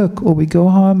to work, or we go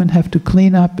home and have to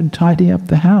clean up and tidy up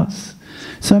the house.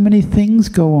 So many things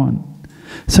go on.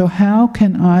 So how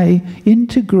can I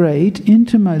integrate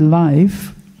into my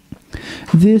life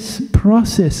this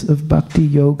process of bhakti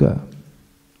yoga?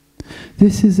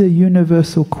 This is a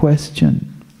universal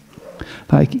question.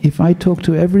 Like, if I talk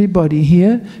to everybody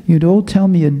here, you'd all tell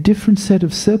me a different set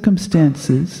of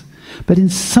circumstances, but in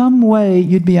some way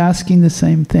you'd be asking the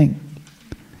same thing.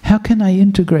 How can I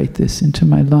integrate this into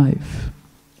my life?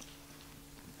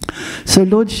 So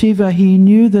Lord Shiva, he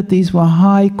knew that these were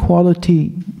high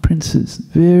quality princes,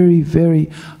 very, very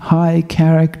high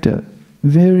character,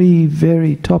 very,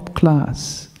 very top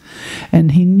class.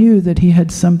 And he knew that he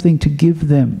had something to give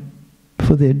them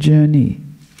for their journey.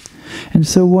 And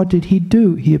so what did he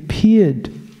do? He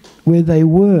appeared where they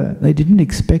were. They didn't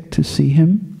expect to see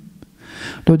him.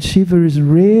 Lord Shiva is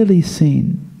rarely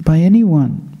seen by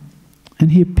anyone.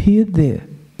 And he appeared there.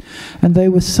 And they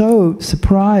were so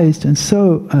surprised and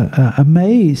so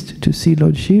amazed to see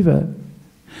Lord Shiva.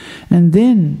 And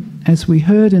then, as we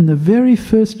heard in the very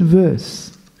first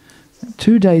verse,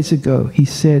 2 days ago, he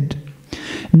said,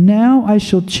 now I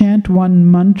shall chant one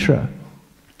mantra,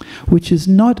 which is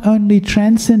not only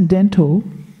transcendental,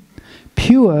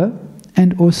 pure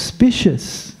and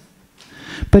auspicious,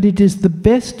 but it is the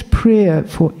best prayer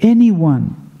for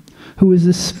anyone who is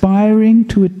aspiring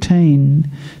to attain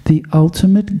the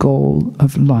ultimate goal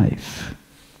of life.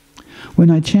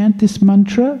 When I chant this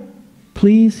mantra,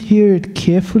 please hear it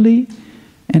carefully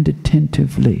and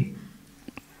attentively.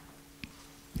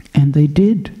 And they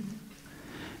did.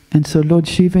 And so Lord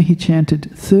Shiva, he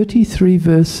chanted 33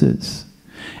 verses.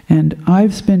 And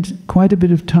I've spent quite a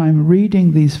bit of time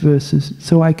reading these verses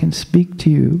so I can speak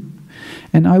to you.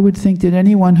 And I would think that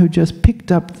anyone who just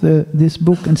picked up this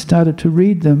book and started to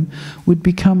read them would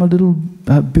become a little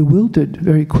bewildered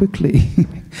very quickly,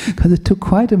 because it took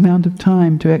quite an amount of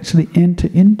time to actually enter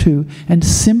into and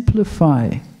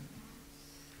simplify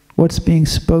what's being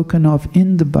spoken of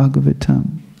in the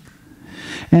Bhagavatam.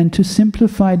 And to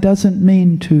simplify doesn't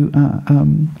mean to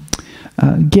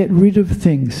get rid of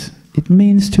things. It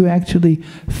means to actually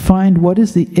find what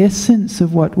is the essence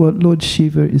of what Lord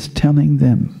Shiva is telling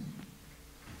them.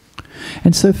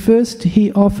 And so first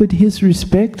he offered his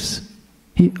respects.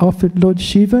 He offered Lord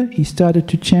Shiva. He started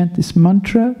to chant this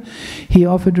mantra. He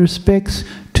offered respects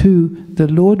to the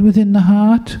Lord within the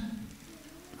heart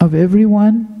of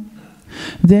everyone.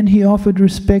 Then he offered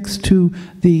respects to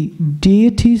the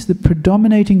deities, the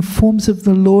predominating forms of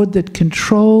the Lord that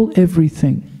control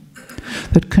everything,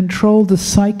 that control the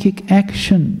psychic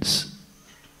actions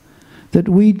that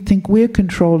we think we're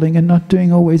controlling and not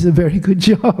doing always a very good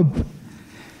job.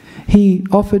 He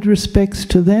offered respects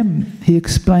to them. He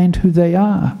explained who they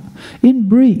are, in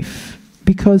brief,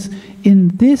 because in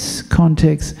this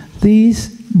context, these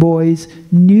boys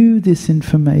knew this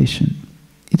information.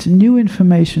 It's new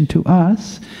information to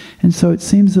us, and so it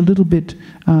seems a little bit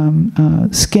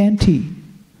scanty,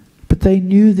 but they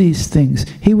knew these things.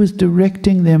 He was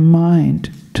directing their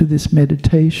mind to this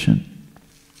meditation.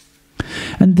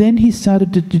 And then he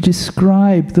started to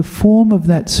describe the form of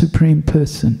that Supreme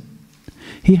Person.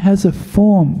 He has a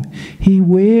form. He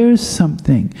wears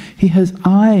something. He has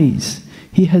eyes.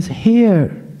 He has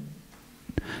hair.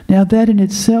 Now that in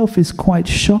itself is quite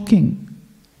shocking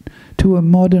to a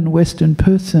modern Western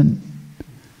person,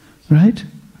 right?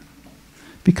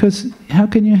 Because how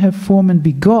can you have form and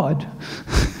be God,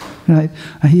 right?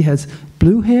 He has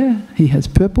blue hair, he has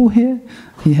purple hair,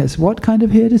 he has what kind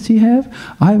of hair does he have?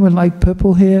 I would like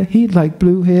purple hair, he'd like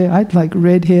blue hair, I'd like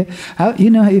red hair. How, you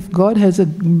know, if God has a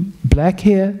black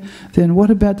hair, then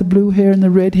what about the blue hair and the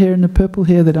red hair and the purple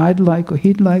hair that I'd like or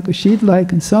he'd like or she'd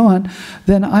like and so on?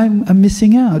 Then I'm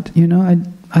missing out, you know.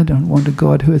 I don't want a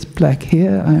God who has black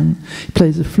hair. He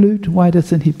plays a flute. Why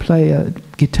doesn't he play a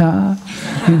guitar?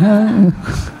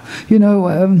 You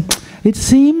know, it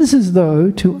seems as though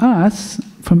to us,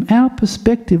 from our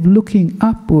perspective, looking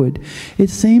upward, it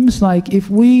seems like if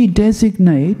we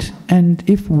designate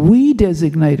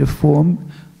a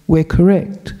form, we're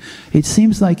correct. It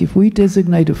seems like if we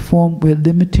designate a form, we're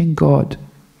limiting God.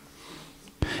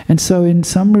 And so, in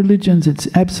some religions, it's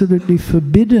absolutely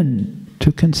forbidden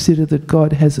to consider that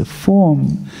God has a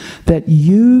form that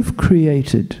you've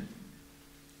created.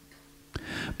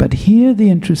 But here the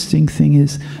interesting thing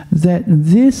is that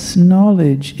this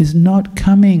knowledge is not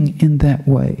coming in that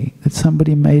way, that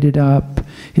somebody made it up,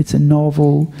 it's a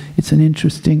novel, it's an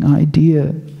interesting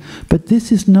idea. But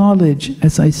this is knowledge,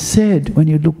 as I said, when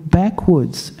you look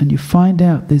backwards and you find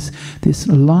out this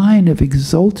line of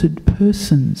exalted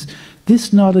persons,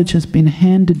 this knowledge has been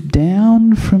handed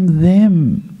down from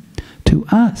them to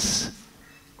us.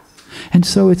 And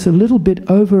so it's a little bit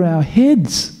over our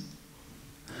heads.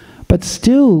 But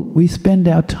still, we spend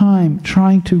our time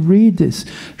trying to read this,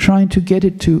 trying to get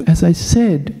it to, as I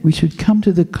said, we should come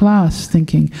to the class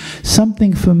thinking,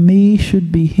 something for me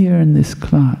should be here in this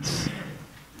class.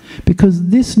 Because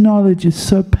this knowledge is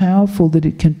so powerful that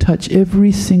it can touch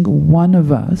every single one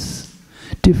of us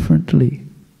differently.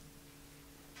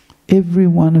 Every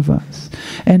one of us.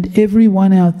 And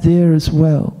everyone out there as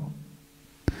well.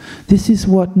 This is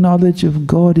what knowledge of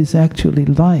God is actually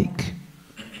like.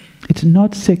 It's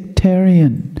not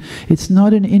sectarian. It's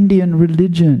not an Indian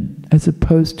religion as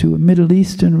opposed to a Middle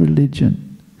Eastern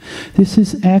religion. This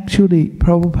is actually,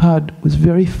 Prabhupada was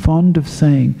very fond of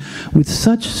saying, with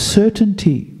such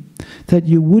certainty that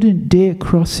you wouldn't dare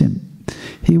cross him.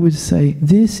 He would say,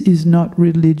 this is not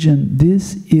religion,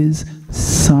 this is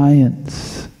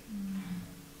science.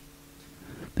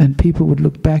 And people would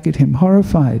look back at him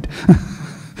horrified.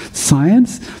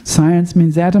 Science? Science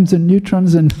means atoms and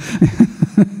neutrons and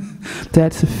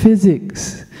that's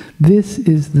physics. This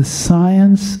is the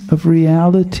science of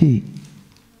reality.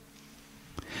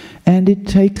 And it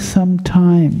takes some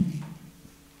time.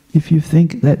 If you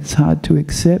think that's hard to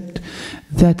accept,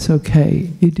 that's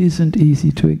okay. It isn't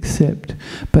easy to accept.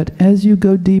 But as you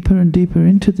go deeper and deeper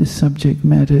into this subject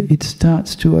matter, it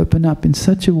starts to open up in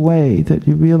such a way that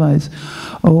you realize,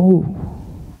 oh,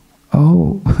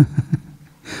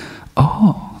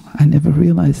 I never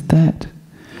realized that.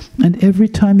 And every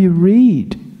time you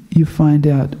read, you find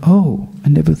out, oh, I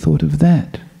never thought of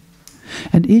that.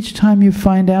 And each time you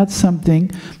find out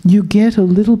something, you get a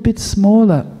little bit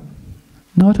smaller,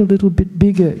 not a little bit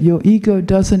bigger. Your ego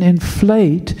doesn't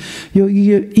inflate, your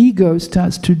ego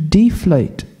starts to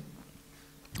deflate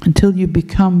until you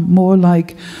become more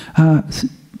like,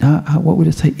 what would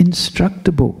I say,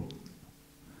 instructable.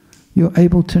 You're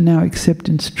able to now accept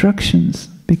instructions.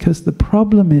 Because the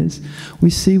problem is, we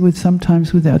see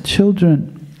sometimes with our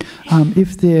children,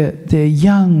 if they're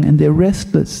young and they're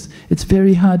restless, it's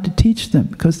very hard to teach them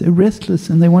because they're restless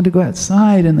and they want to go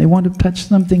outside and they want to touch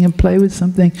something and play with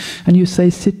something, and you say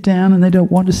sit down and they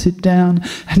don't want to sit down,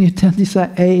 and you say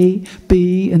A,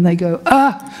 B, and they go,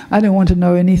 I don't want to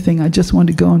know anything, I just want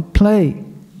to go and play.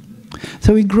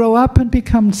 So we grow up and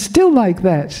become still like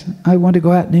that. I want to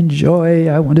go out and enjoy,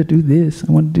 I want to do this,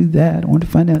 I want to do that, I want to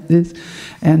find out this.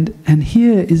 And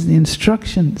here is the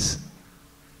instructions.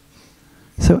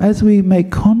 So as we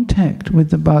make contact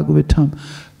with the Bhagavatam,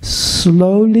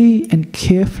 slowly and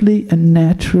carefully and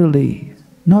naturally,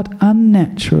 not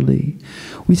unnaturally,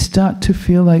 we start to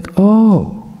feel like,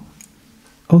 oh,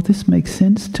 this makes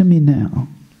sense to me now.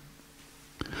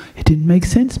 It didn't make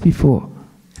sense before.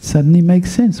 Suddenly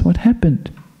makes sense. What happened?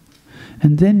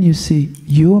 And then you see,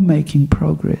 you're making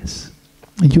progress.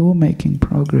 You're making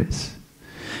progress.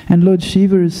 And Lord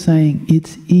Shiva is saying,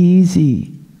 it's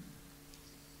easy.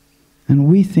 And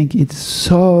we think it's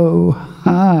so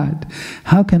hard.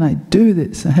 How can I do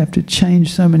this? I have to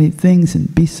change so many things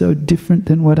and be so different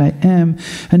than what I am.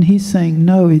 And he's saying,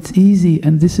 no, it's easy.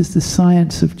 And this is the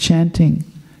science of chanting.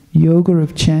 Yoga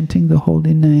of chanting the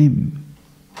holy name.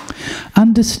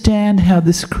 Understand how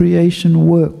this creation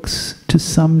works to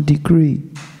some degree.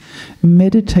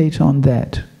 Meditate on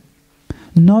that.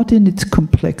 Not in its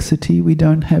complexity, we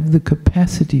don't have the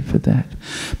capacity for that.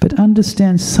 But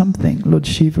understand something, Lord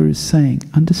Shiva is saying.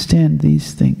 Understand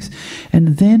these things.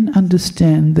 And then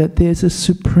understand that there's a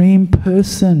supreme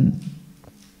person.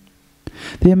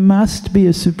 There must be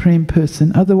a Supreme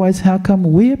Person, otherwise how come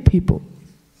we're people?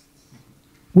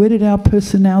 Where did our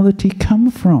personality come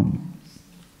from?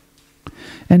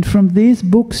 And from these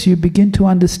books you begin to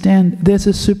understand there's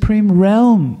a supreme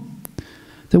realm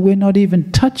that we're not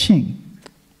even touching.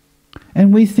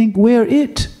 And we think we're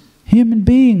it. Human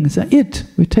beings are it.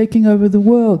 We're taking over the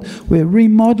world. We're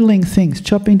remodeling things,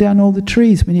 chopping down all the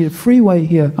trees. We need a freeway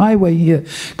here, highway here,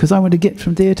 because I want to get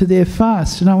from there to there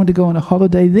fast, and I want to go on a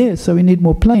holiday there, so we need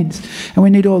more planes. And we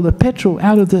need all the petrol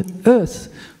out of the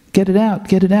earth. Get it out,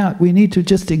 get it out. We need to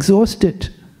just exhaust it.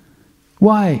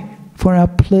 Why? For our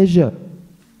pleasure.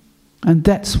 And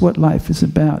that's what life is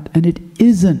about. And it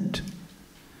isn't.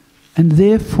 And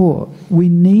therefore, we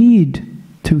need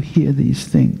to hear these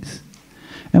things.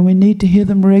 And we need to hear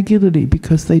them regularly,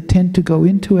 because they tend to go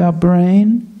into our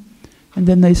brain and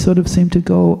then they sort of seem to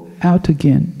go out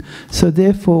again. So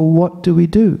therefore, what do? We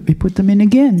put them in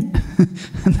again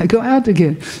and they go out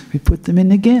again. We put them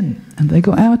in again and they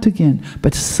go out again.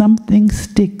 But something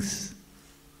sticks.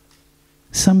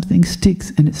 Something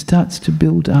sticks and it starts to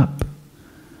build up.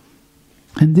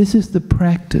 And this is the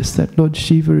practice that Lord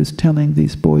Shiva is telling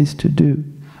these boys to do.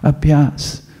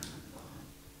 Abhyas.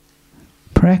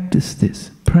 Practice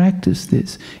this. Practice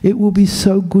this. It will be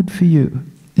so good for you.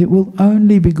 It will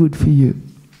only be good for you.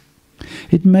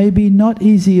 It may be not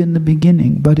easy in the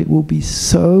beginning, but it will be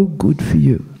so good for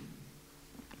you.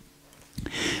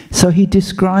 So he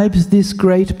describes this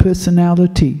great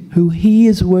personality who he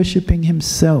is worshipping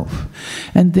himself.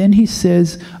 And then he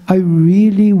says, I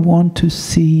really want to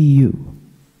see you.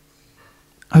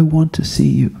 I want to see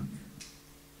you.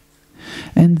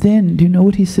 And then, do you know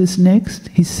what he says next?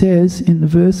 He says, in the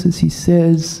verses, he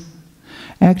says,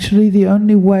 actually the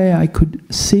only way I could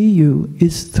see you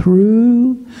is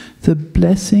through the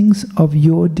blessings of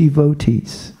your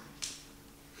devotees.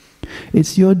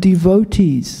 It's your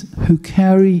devotees who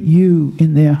carry you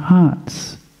in their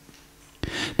hearts.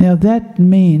 Now that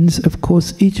means, of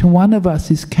course, each one of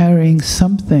us is carrying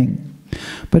something.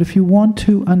 But if you want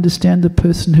to understand the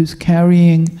person who's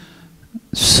carrying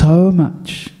so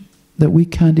much that we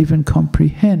can't even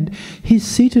comprehend, he's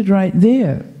seated right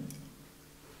there.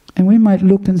 And we might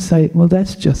look and say, well,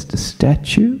 that's just a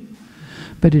statue.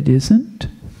 But it isn't.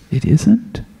 It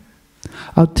isn't.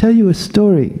 I'll tell you a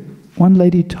story. One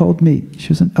lady told me, she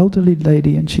was an elderly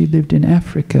lady and she lived in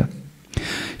Africa.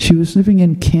 She was living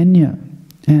in Kenya.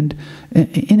 And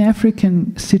in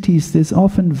African cities there's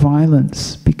often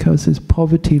violence because there's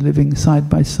poverty living side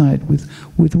by side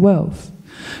with wealth.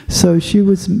 So she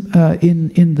was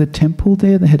in the temple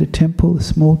there. They had a temple, a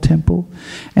small temple.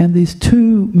 And these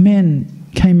two men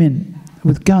came in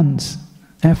with guns,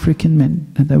 African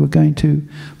men, and they were going to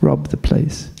rob the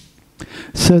place.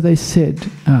 So they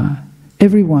said,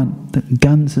 everyone, the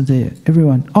guns are there,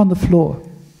 everyone on the floor.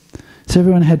 So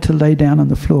everyone had to lay down on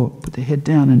the floor, put their head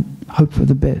down and hope for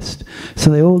the best. So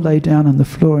they all lay down on the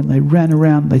floor and they ran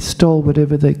around, they stole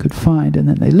whatever they could find, and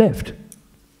then they left.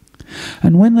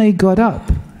 And when they got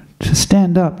up, to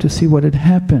stand up to see what had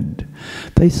happened,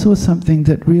 they saw something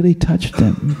that really touched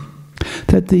them.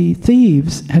 That the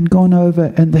thieves had gone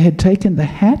over and they had taken the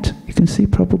hat, you can see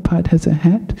Prabhupada has a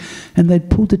hat, and they'd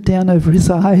pulled it down over his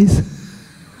eyes.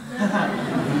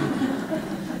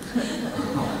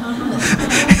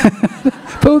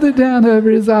 Pulled it down over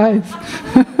his eyes.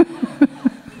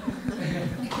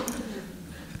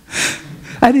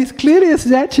 And he's clearly a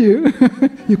statue,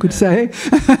 you could say.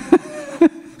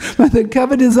 But they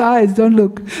covered his eyes, don't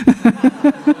look.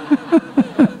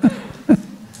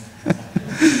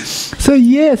 So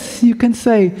yes, you can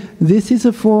say, this is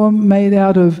a form made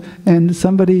out of, and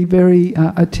somebody very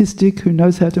artistic who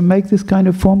knows how to make this kind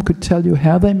of form could tell you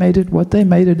how they made it, what they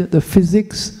made it, the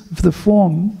physics of the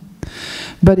form.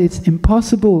 But it's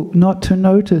impossible not to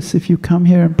notice, if you come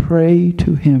here and pray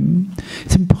to him,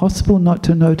 it's impossible not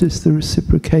to notice the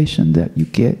reciprocation that you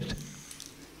get.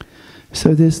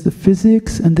 So there's the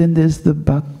physics and then there's the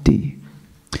bhakti.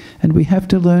 And we have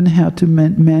to learn how to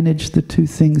manage the two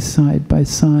things side by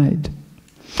side.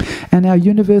 And our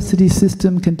university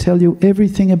system can tell you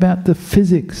everything about the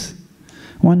physics.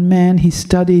 One man, he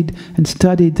studied and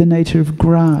studied the nature of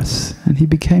grass, and he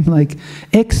became like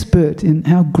expert in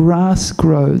how grass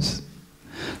grows.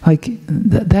 Like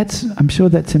that's, I'm sure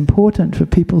that's important for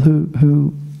people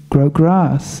who grow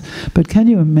grass. But can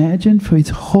you imagine, for his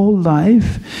whole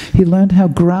life, he learned how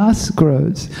grass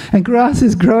grows. And grass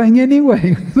is growing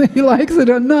anyway, whether he likes it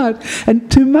or not.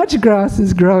 And too much grass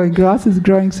is growing. Grass is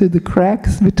growing through the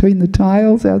cracks between the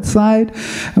tiles outside.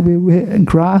 And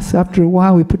grass, after a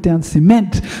while, we put down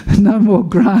cement. No more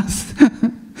grass.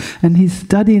 And he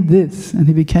studied this, and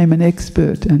he became an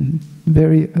expert and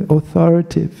very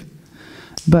authoritative.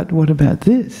 But what about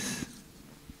this?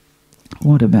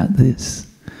 What about this?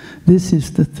 This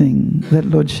is the thing that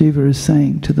Lord Shiva is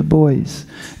saying to the boys.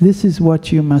 This is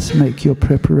what you must make your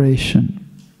preparation.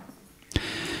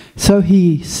 So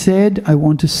he said, I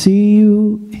want to see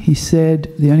you. He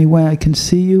said, the only way I can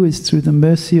see you is through the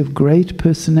mercy of great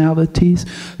personalities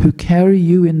who carry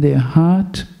you in their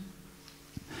heart.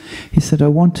 He said, I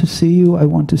want to see you, I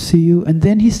want to see you. And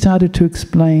then he started to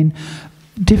explain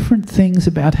different things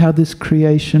about how this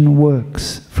creation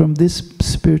works from this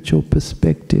spiritual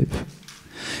perspective.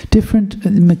 Different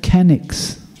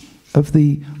mechanics of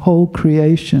the whole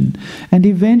creation. And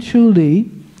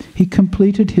eventually, he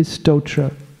completed his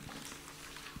stotra.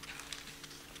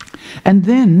 And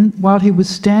then, while he was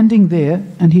standing there,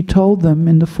 and he told them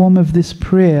in the form of this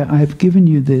prayer, I have given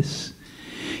you this,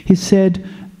 he said,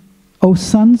 O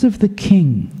sons of the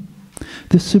King,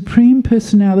 the Supreme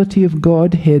Personality of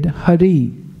Godhead,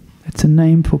 Hari, that's a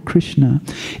name for Krishna,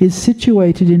 is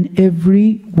situated in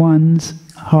everyone's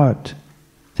heart.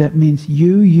 That means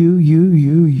you,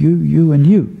 and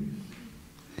you.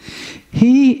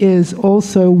 He is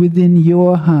also within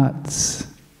your hearts.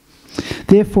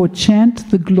 Therefore chant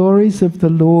the glories of the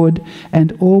Lord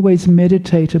and always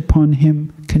meditate upon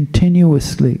him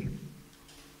continuously.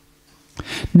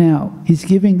 Now, he's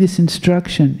giving this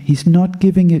instruction. He's not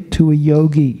giving it to a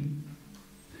yogi.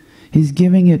 He's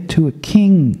giving it to a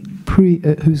king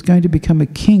who's going to become a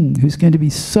king, who's going to be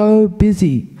so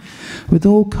busy with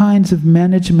all kinds of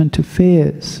management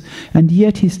affairs. And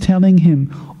yet he's telling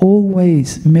him,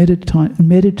 always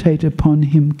meditate upon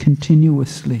him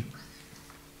continuously.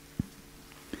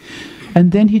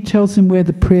 And then he tells him where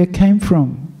the prayer came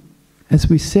from. As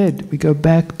we said, we go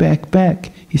back.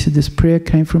 He said this prayer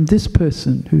came from this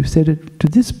person, who said it to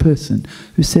this person,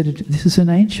 who said it. This is an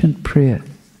ancient prayer.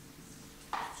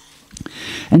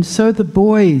 And so the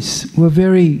boys were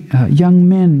young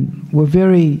men were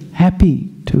very happy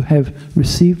to have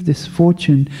received this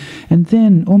fortune. And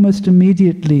then, almost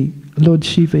immediately, Lord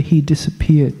Shiva, he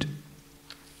disappeared.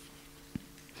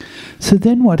 So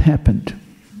then what happened?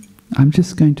 I'm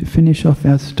just going to finish off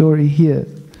our story here.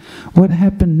 What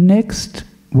happened next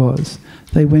was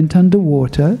they went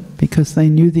underwater because they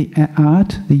knew the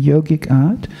art, the yogic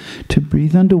art, to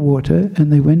breathe underwater,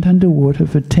 and they went underwater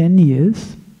for 10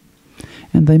 years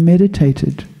and they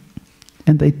meditated.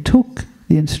 And they took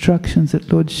the instructions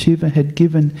that Lord Shiva had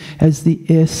given as the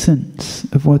essence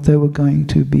of what they were going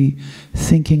to be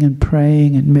thinking and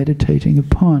praying and meditating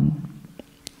upon.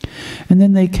 And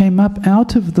then they came up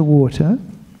out of the water.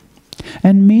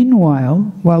 And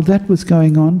meanwhile, while that was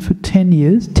going on for 10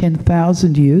 years,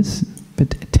 10,000 years,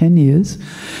 but 10 years,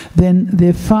 then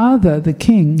their father, the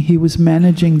king, he was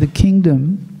managing the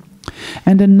kingdom,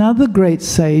 and another great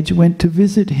sage went to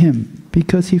visit him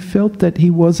because he felt that he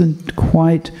wasn't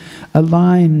quite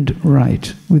aligned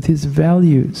right with his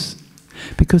values.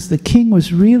 Because the king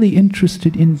was really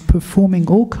interested in performing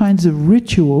all kinds of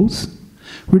rituals,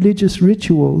 religious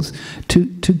rituals, to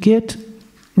get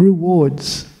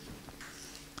rewards.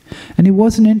 And he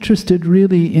wasn't interested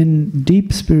really in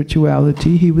deep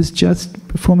spirituality. He was just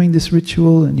performing this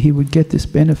ritual and he would get this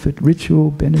benefit,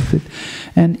 ritual benefit.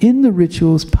 And in the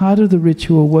rituals, part of the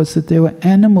ritual was that there were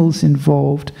animals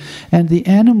involved, and the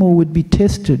animal would be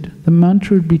tested. The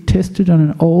mantra would be tested on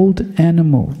an old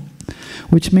animal,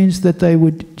 which means that they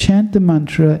would chant the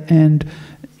mantra, and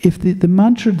if the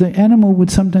mantra, the animal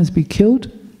would sometimes be killed,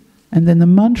 and then the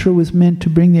mantra was meant to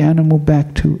bring the animal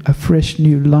back to a fresh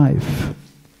new life.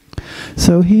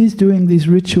 So he's doing these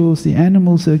rituals, the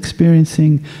animals are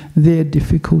experiencing their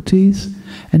difficulties,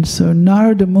 and so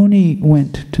Narada Muni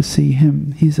went to see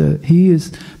him. He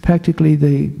is practically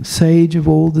the sage of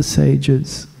all the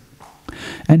sages.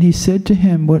 And he said to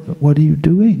him, what are you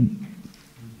doing?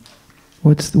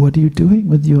 What are you doing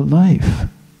with your life?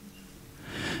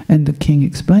 And the king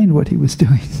explained what he was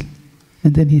doing.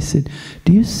 And then he said,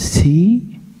 do you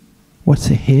see what's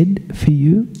ahead for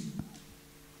you?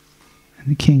 And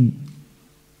the king,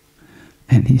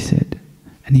 and he said,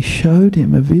 and he showed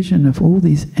him a vision of all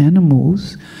these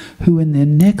animals who in their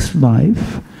next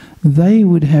life, they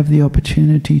would have the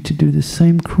opportunity to do the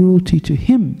same cruelty to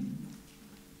him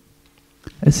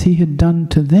as he had done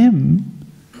to them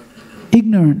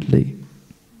ignorantly.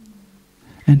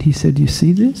 And he said, you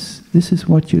see this? This is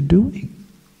what you're doing.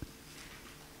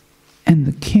 And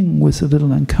the king was a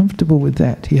little uncomfortable with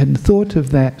that. He hadn't thought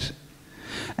of that.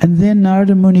 And then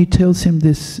Narada Muni tells him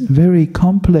this very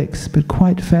complex but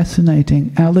quite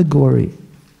fascinating allegory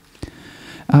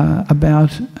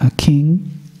about a king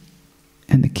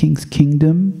and the king's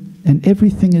kingdom And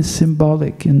everything is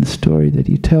symbolic in the story that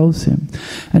he tells him.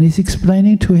 And he's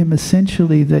explaining to him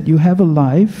essentially that you have a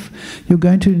life, you're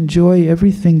going to enjoy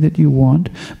everything that you want,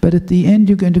 but at the end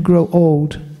you're going to grow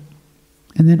old.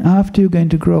 And then after you're going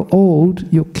to grow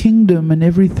old, your kingdom and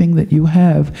everything that you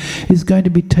have is going to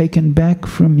be taken back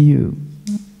from you.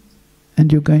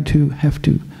 And you're going to have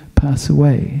to pass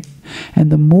away.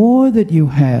 And the more that you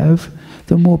have,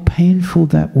 the more painful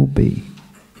that will be.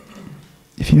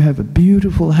 If you have a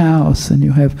beautiful house and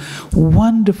you have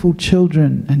wonderful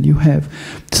children and you have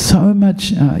so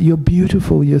much, you're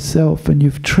beautiful yourself and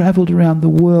you've traveled around the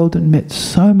world and met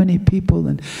so many people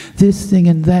and this thing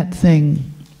and that thing.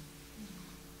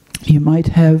 You might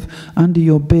have under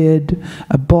your bed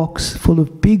a box full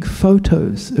of big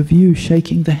photos of you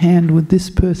shaking the hand with this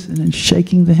person and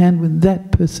shaking the hand with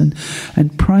that person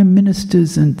and prime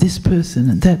ministers and this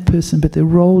person and that person, but they're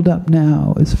rolled up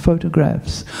now as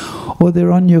photographs, or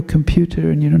they're on your computer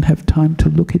and you don't have time to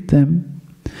look at them,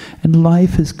 and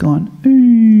life has gone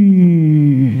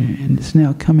and it's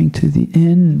now coming to the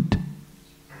end.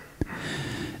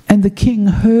 And the king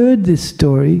heard this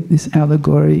story, this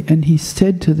allegory, and he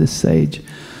said to the sage,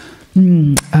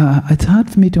 it's hard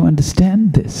for me to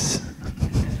understand this.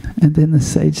 And then the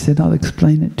sage said, I'll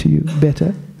explain it to you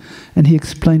better. And he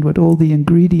explained what all the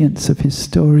ingredients of his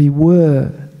story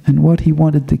were and what he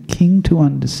wanted the king to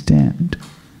understand.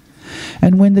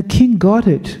 And when the king got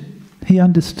it, he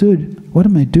understood, what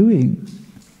am I doing?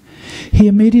 He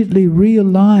immediately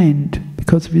realigned.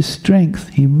 Because of his strength,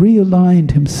 he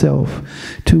realigned himself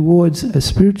towards a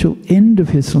spiritual end of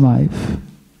his life.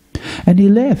 And he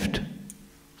left.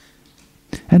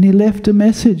 And he left a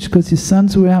message because his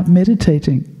sons were out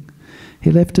meditating.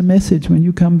 He left a message, when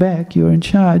you come back, you're in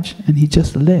charge. And he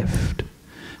just left.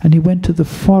 And he went to the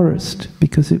forest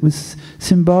because it was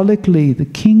symbolically, the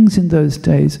kings in those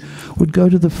days would go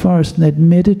to the forest and they'd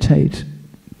meditate.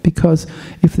 Because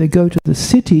if they go to the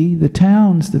city, the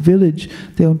towns, the village,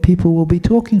 then people will be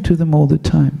talking to them all the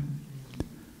time.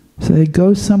 So they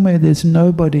go somewhere there's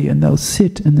nobody and they'll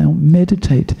sit and they'll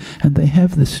meditate and they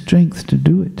have the strength to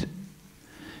do it.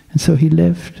 And so he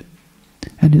left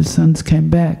and his sons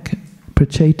came back,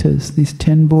 prachetas, these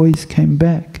 10 boys came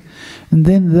back, and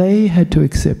then they had to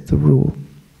accept the rule.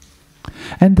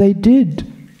 And they did.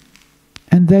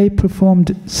 And they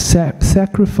performed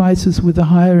sacrifices with a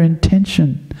higher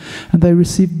intention. And they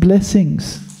received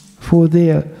blessings for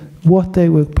what they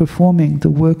were performing, the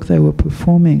work they were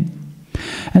performing.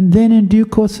 And then in due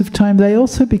course of time, they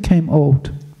also became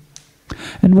old.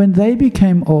 And when they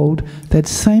became old, that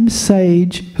same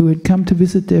sage who had come to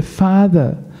visit their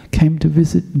father came to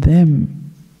visit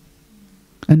them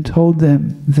and told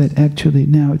them that actually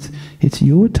now it's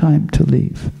your time to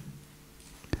leave.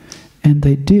 And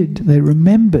they did. They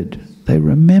remembered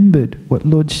what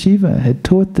Lord Shiva had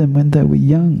taught them when they were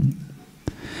young.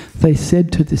 They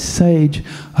said to this sage,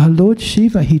 "Oh, Lord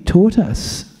Shiva, he taught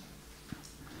us.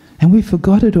 And we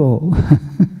forgot it all."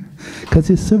 Because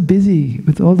he's so busy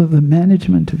with all of the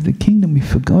management of the kingdom, we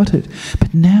forgot it.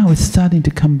 But now it's starting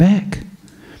to come back.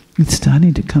 It's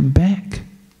starting to come back.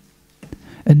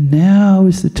 And now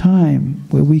is the time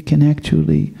where we can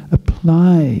actually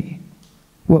apply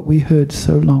what we heard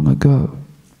so long ago.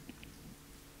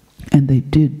 And they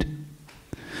did.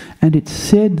 And it's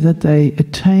said that they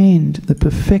attained the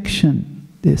perfection,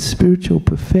 their spiritual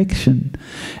perfection,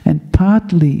 and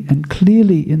partly and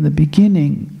clearly in the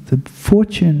beginning, the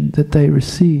fortune that they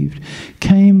received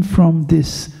came from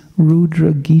this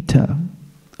Rudra Gita,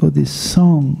 or this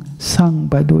song sung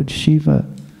by Lord Shiva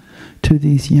to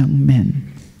these young men.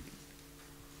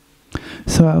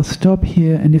 So I'll stop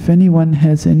here, and if anyone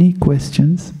has any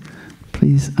questions,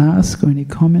 please ask, or any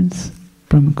comments.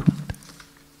 Brahmakund.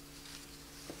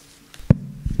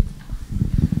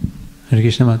 Hare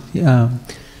krishna Mataji.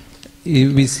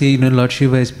 We see, Lord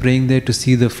Shiva is praying there to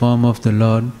see the form of the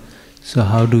Lord. So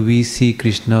how do we see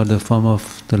Krishna or the form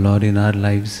of the Lord in our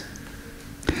lives?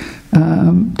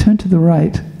 Turn to the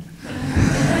right.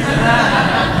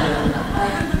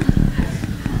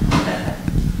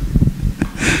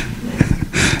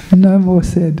 No more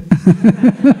said.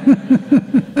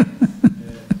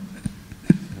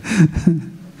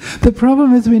 The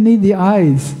problem is we need the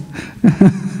eyes,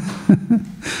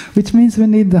 which means we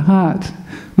need the heart,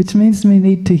 which means we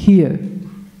need to hear.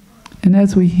 And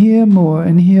as we hear more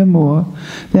and hear more,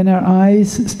 then our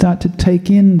eyes start to take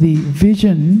in the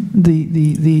vision,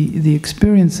 the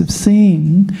experience of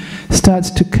seeing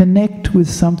starts to connect with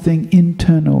something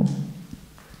internal.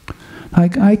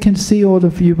 Like, I can see all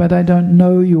of you, but I don't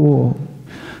know you all.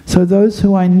 So those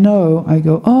who I know, I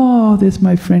go, oh, there's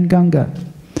my friend Ganga.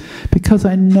 Because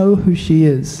I know who she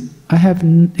is. I have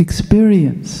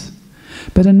experience.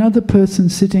 But another person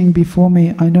sitting before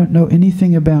me, I don't know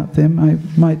anything about them. I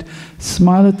might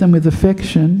smile at them with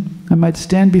affection. I might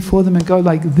stand before them and go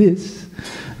like this,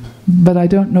 but I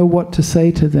don't know what to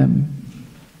say to them.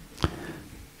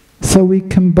 So we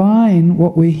combine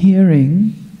what we're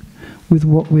hearing with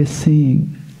what we're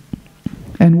seeing.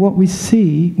 And what we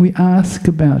see, we ask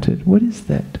about it. What is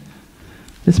that?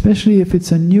 Especially if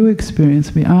it's a new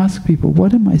experience, we ask people,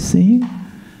 what am I seeing?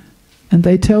 And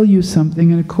they tell you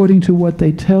something, and according to what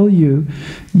they tell you,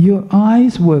 your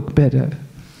eyes work better.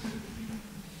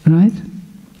 Right?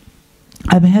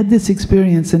 I've had this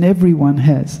experience, and everyone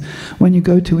has. When you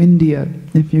go to India,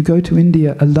 if you go to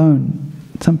India alone,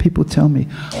 some people tell me,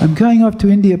 I'm going off to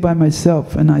India by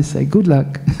myself, and I say, good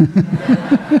luck.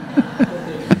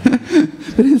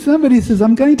 But if somebody says,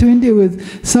 I'm going to India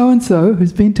with so-and-so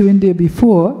who's been to India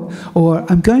before, or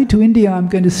I'm going to India, I'm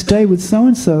going to stay with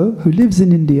so-and-so who lives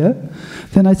in India,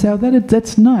 then I say, oh,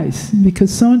 that's nice,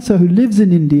 because so-and-so who lives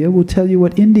in India will tell you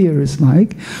what India is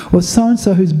like, or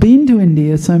so-and-so who's been to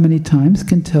India so many times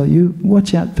can tell you,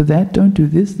 watch out for that, don't do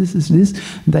this, this is this,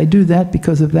 and they do that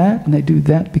because of that, and they do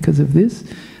that because of this.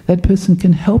 That person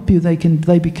can help you, they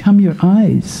become your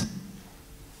eyes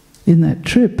in that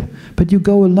trip. But you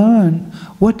go alone,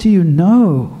 what do you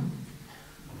know?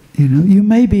 You know, you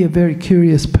may be a very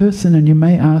curious person and you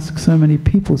may ask so many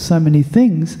people so many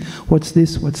things. What's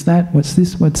this, what's that, what's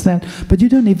this, what's that? But you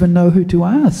don't even know who to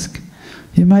ask.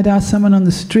 You might ask someone on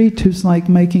the street who's like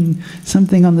making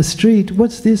something on the street,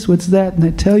 what's this, what's that? And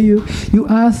they tell you. You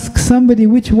ask somebody,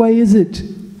 which way is it?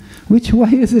 Which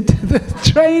way is it to the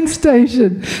train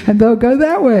station? And they'll go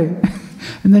that way.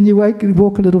 And then you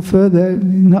walk a little further,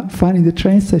 not finding the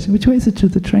train station. Which way is it to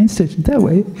the train station? That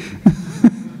way.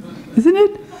 Isn't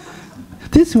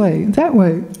it? This way, that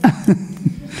way.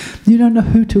 You don't know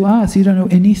who to ask. You don't know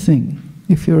anything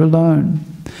if you're alone.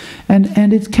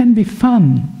 And it can be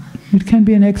fun. It can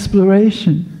be an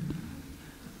exploration.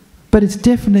 But it's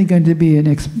definitely going to be an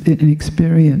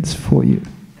experience for you.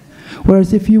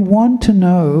 Whereas if you want to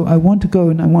know, I want to go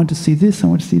and I want to see this, I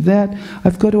want to see that,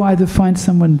 I've got to either find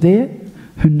someone there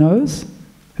who knows,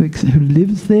 who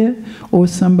lives there, or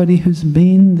somebody who's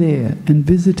been there and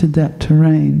visited that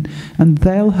terrain, and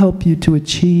they'll help you to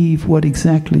achieve what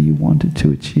exactly you wanted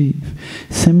to achieve.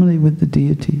 Similarly with the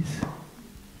deities.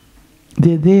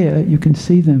 They're there, you can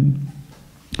see them,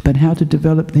 but how to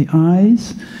develop the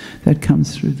eyes, that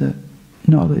comes through the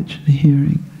knowledge, the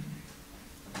hearing.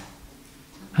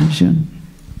 Arjun.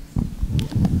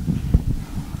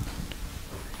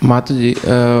 Mataji,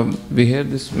 we hear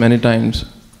this many times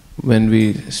when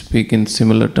we speak in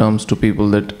similar terms to people,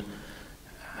 that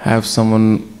have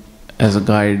someone as a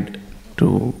guide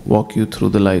to walk you through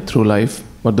life.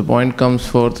 But the point comes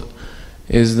forth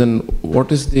is, then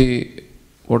what is the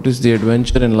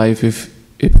adventure in life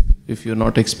if you're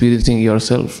not experiencing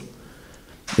yourself?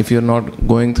 If you're not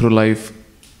going through life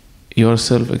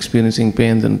yourself, experiencing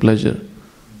pains and pleasure.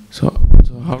 So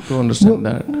how to understand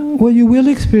that? Well, you will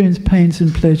experience pains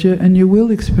and pleasure, and you will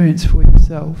experience for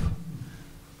yourself.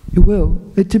 You will.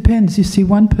 It depends. You see,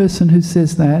 one person who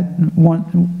says that,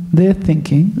 their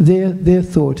thinking, their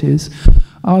thought is,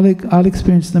 I'll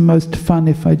experience the most fun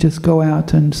if I just go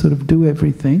out and sort of do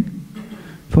everything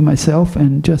for myself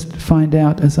and just find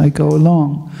out as I go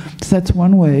along. So that's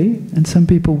one way, and some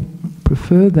people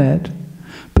prefer that.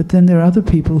 But then there are other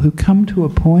people who come to a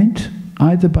point,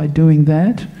 either by doing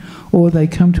that, or they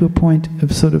come to a point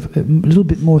of sort of a little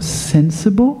bit more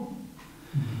sensible,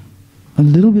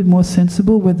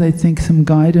 where they think some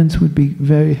guidance would be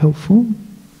very helpful.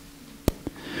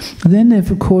 And then there's,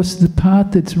 of course, the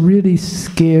part that's really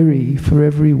scary for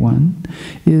everyone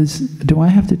is, do I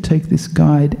have to take this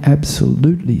guide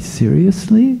absolutely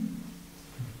seriously?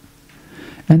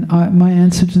 And my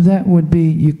answer to that would be,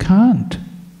 you can't,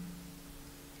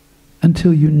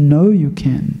 until you know you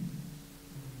can.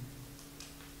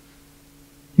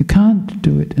 You can't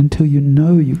do it until you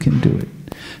know you can do it.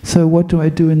 So what do I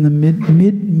do in the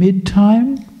mid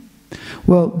time?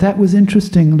 Well, that was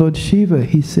interesting. Lord Shiva,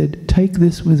 he said, take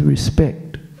this with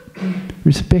respect.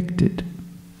 Respect it.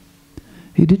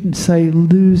 He didn't say,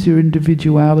 lose your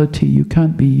individuality, you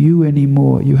can't be you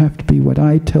anymore, you have to be what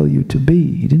I tell you to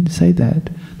be. He didn't say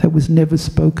that. That was never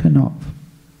spoken of.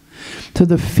 So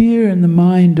the fear in the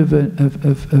mind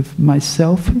of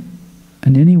myself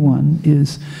and anyone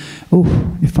is,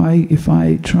 oh, if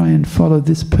I try and follow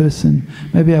this person,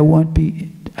 maybe I won't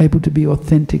be able to be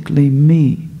authentically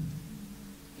me.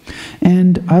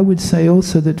 And I would say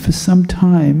also that for some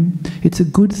time, it's a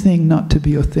good thing not to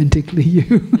be authentically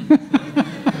you.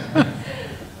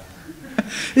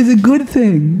 It's a good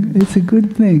thing. It's a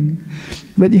good thing.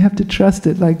 But you have to trust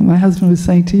it. Like my husband was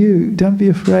saying to you, don't be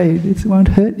afraid, it won't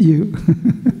hurt you.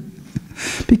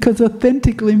 Because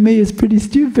authentically me is pretty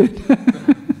stupid.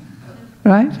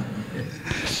 Right?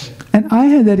 And I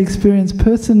had that experience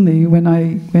personally when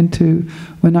I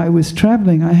was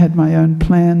traveling. I had my own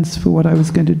plans for what I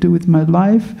was going to do with my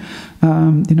life.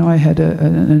 I had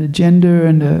an agenda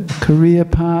and a career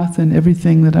path and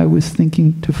everything that I was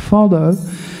thinking to follow.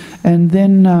 And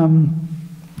then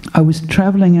I was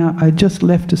traveling out. I just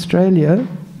left Australia,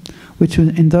 which was,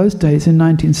 in those days, in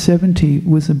 1970,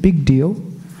 was a big deal,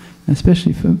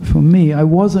 especially for me. I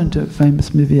wasn't a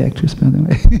famous movie actress, by the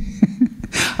way.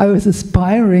 I was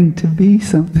aspiring to be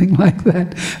something like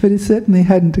that, but it certainly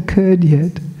hadn't occurred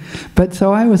yet. But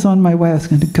so I was on my way. I was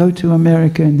going to go to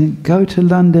America and then go to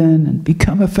London and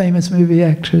become a famous movie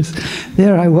actress.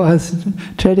 There I was,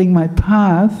 treading my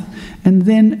path. And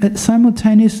then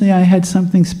simultaneously I had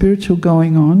something spiritual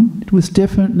going on. It was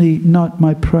definitely not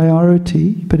my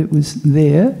priority, but it was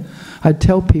there. I'd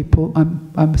tell people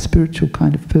I'm a spiritual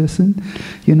kind of person.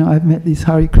 You know, I've met these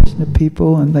Hare Krishna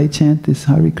people and they chant this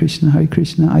Hare krishna, Hare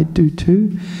Krishna. I do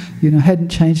too. You know, hadn't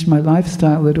changed my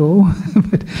lifestyle at all,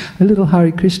 but a little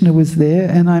Hare Krishna was there,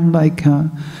 and I'm like,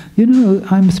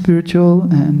 I'm spiritual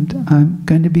and I'm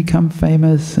going to become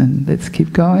famous, and let's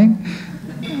keep going.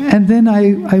 And then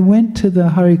I went to the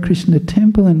Hare Krishna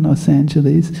temple in Los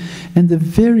Angeles, and the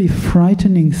very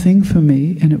frightening thing for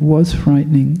me, and it was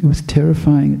frightening, it was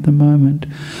terrifying at the moment,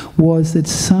 was that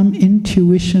some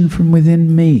intuition from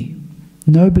within me,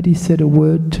 nobody said a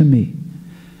word to me,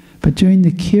 but during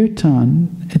the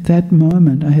kirtan, at that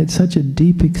moment, I had such a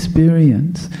deep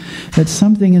experience that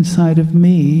something inside of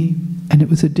me, and it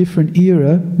was a different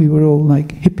era, we were all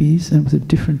like hippies, and it was a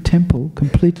different temple,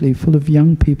 completely full of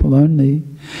young people only,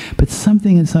 but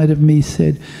something inside of me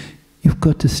said, you've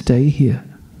got to stay here.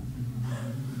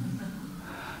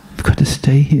 You've got to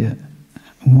stay here.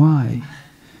 Why?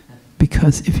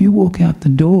 Because if you walk out the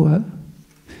door,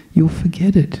 you'll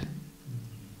forget it.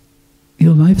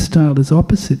 Your lifestyle is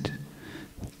opposite.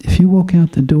 If you walk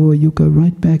out the door, you'll go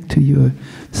right back to your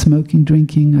smoking,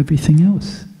 drinking, everything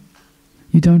else.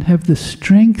 You don't have the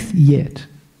strength yet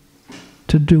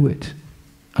to do it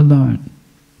alone.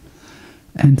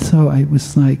 And so I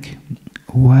was like,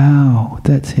 wow,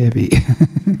 that's heavy.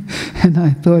 And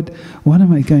I thought, what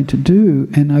am I going to do?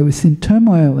 And I was in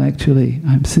turmoil, actually.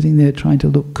 I'm sitting there trying to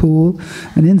look cool.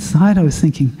 And inside I was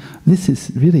thinking, this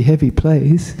is a really heavy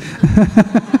place.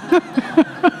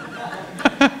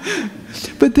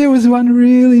 But there was one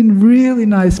really, really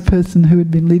nice person who had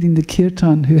been leading the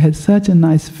kirtan, who had such a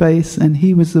nice face, and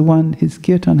he was the one, his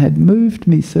kirtan had moved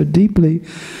me so deeply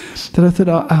that I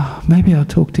thought, maybe I'll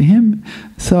talk to him.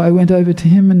 So I went over to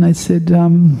him and I said,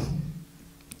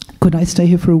 could I stay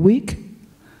here for a week?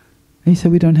 And he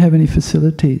said, we don't have any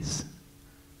facilities.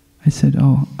 I said,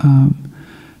 and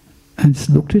just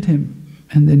looked at him,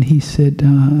 and then he said,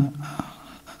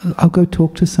 I'll go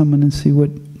talk to someone and see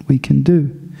what we can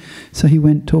do. So he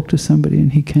went, talked to somebody,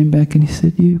 and he came back and he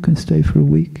said, you can stay for a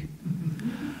week.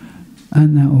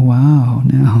 And now, wow,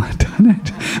 now I've done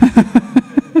it.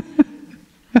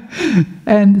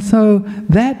 And so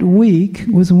that week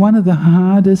was one of the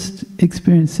hardest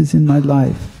experiences in my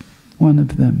life, one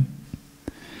of them.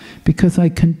 Because I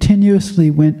continuously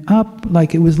went up,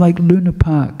 like it was like Luna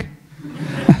Park.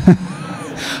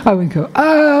 I would go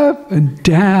up and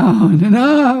down and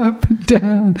up and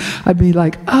down. I'd be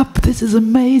like, up, this is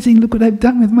amazing, look what I've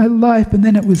done with my life. And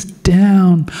then it was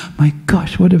down. My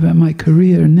gosh, what about my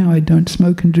career? And now I don't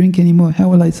smoke and drink anymore. How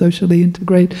will I socially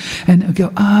integrate? And I'd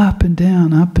go up and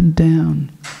down, up and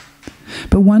down.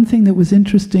 But one thing that was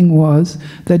interesting was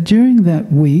that during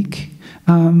that week,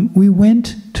 we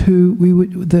went to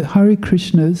the Hare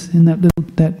Krishnas in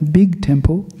that big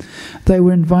temple. They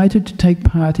were invited to take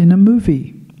part in a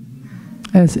movie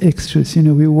as extras. You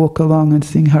know, we walk along and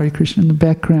sing Hare Krishna in the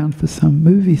background for some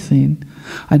movie scene.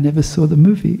 I never saw the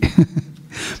movie.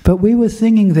 But we were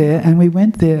singing there, and we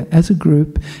went there as a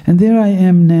group, and there I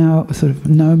am now, sort of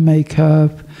no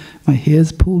makeup, my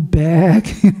hair's pulled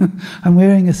back. I'm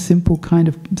wearing a simple kind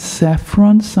of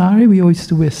saffron sari. We always used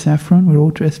to wear saffron. We're all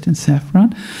dressed in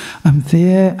saffron. I'm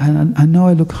there, and I know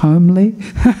I look homely.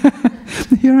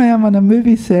 Here I am on a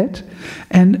movie set,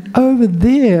 and over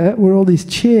there were all these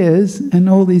chairs, and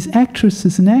all these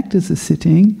actresses and actors are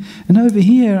sitting, and over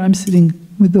here I'm sitting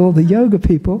with all the yoga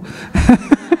people.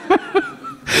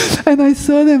 And I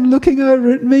saw them looking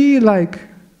over at me like,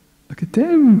 look at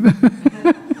them.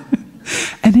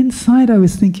 And inside I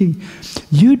was thinking,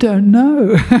 you don't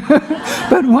know,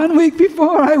 but 1 week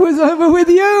before I was over with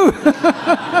you.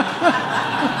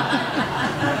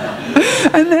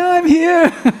 And now I'm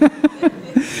here.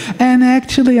 And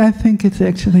actually, I think it's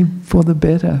actually for the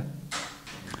better.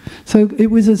 So it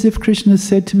was as if Krishna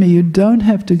said to me, you don't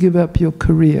have to give up your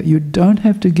career, you don't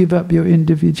have to give up your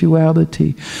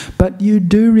individuality, but you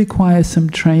do require some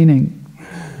training.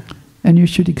 And you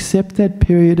should accept that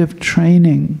period of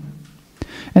training.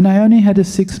 And I only had a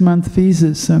 6-month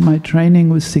visa, so my training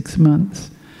was 6 months.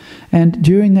 And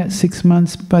during that 6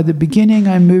 months, by the beginning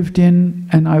I moved in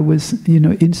and I was,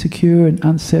 insecure and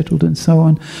unsettled and so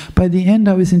on. By the end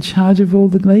I was in charge of all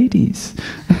the ladies.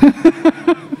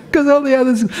 Because all the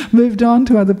others moved on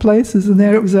to other places and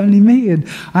there it was only me. And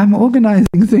I'm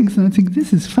organizing things and I think,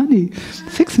 this is funny.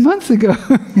 6 months ago.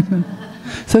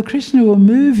 So Krishna will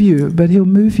move you, but he'll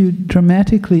move you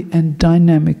dramatically and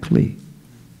dynamically.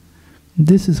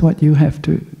 This is what you have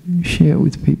to share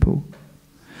with people.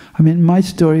 I mean, my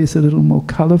story is a little more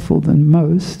colorful than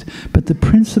most, but the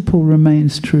principle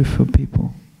remains true for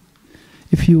people.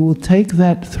 If you will take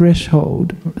that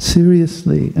threshold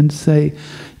seriously and say,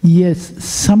 yes,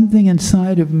 something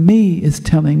inside of me is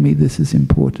telling me this is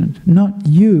important, not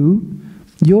you,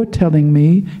 you're telling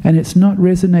me, and it's not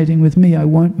resonating with me, I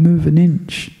won't move an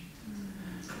inch.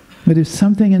 But if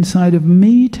something inside of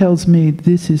me tells me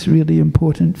this is really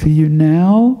important for you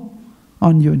now,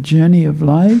 on your journey of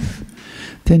life,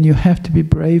 then you have to be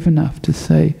brave enough to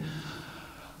say,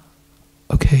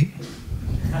 okay.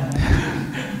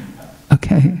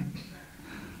 Okay.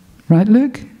 Right,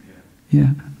 Luke?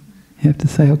 Yeah. You have to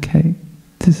say, okay,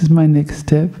 this is my next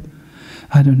step.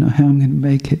 I don't know how I'm going to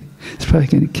make it. It's probably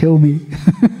going to kill me.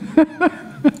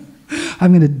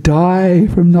 I'm going to die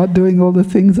from not doing all the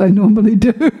things I normally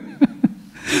do.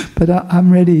 But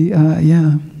I'm ready,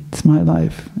 it's my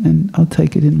life, and I'll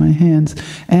take it in my hands.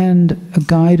 And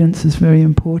guidance is very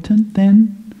important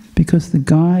then, because the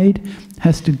guide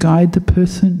has to guide the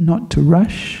person not to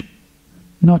rush,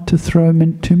 not to throw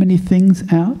too many things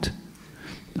out.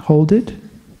 Hold it.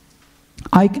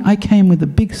 I came with a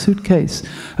big suitcase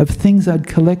of things I'd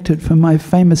collected from my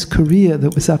famous career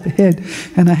that was up ahead,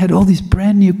 and I had all these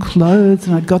brand new clothes,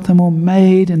 and I'd got them all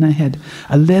made, and I had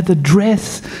a leather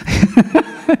dress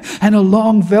and a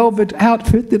long velvet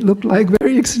outfit that looked like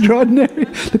very extraordinary,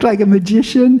 looked like a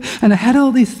magician, and I had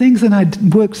all these things, and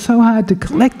I'd worked so hard to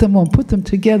collect them all, put them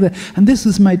together, and this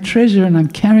was my treasure, and I'm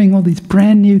carrying all these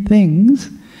brand new things.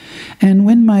 And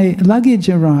when my luggage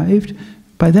arrived,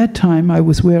 by that time I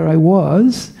was where I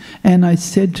was, and I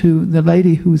said to the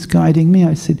lady who was guiding me,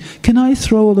 I said, can I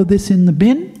throw all of this in the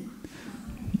bin?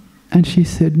 And she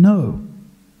said, no.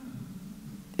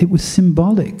 It was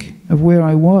symbolic of where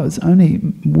I was only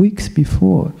weeks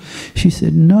before. She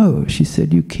said, no. She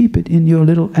said, you keep it in your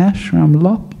little ashram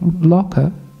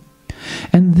locker,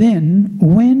 and then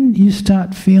when you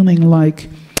start feeling like,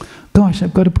 gosh,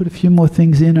 I've got to put a few more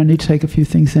things in, I need to take a few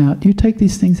things out, you take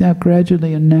these things out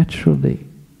gradually and naturally.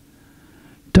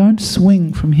 Don't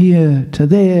swing from here to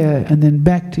there and then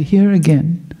back to here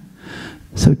again.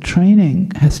 So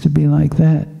training has to be like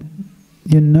that.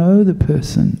 You know the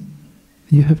person.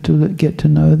 You have to get to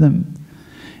know them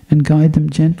and guide them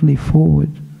gently forward.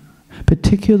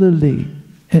 Particularly,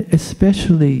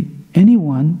 especially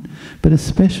anyone, but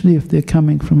especially if they're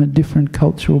coming from a different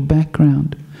cultural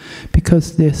background,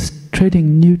 because they're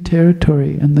treading new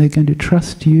territory and they're going to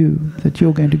trust you, that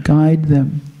you're going to guide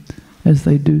them as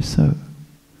they do so.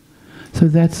 So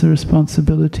that's the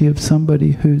responsibility of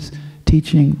somebody who's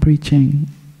teaching, preaching.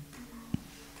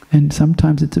 And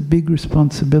sometimes it's a big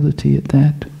responsibility at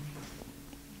that.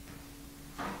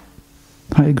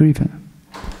 Hare krishna.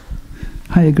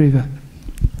 Hare krishna.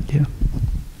 Yeah.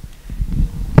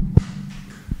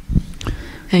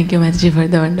 Thank you, Mataji, for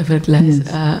the wonderful class. Yes.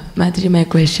 Mataji, my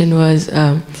question was,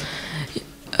 Prajna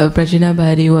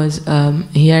Bhari was,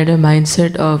 he had a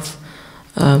mindset of,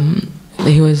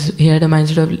 when he was doing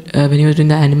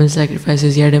the animal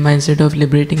sacrifices, he had a mindset of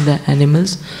liberating the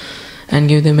animals and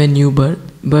give them a new birth.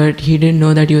 But he didn't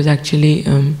know that he was actually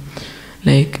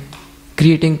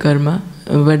creating karma.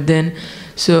 But then,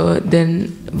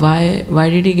 why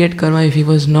did he get karma if he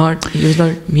was not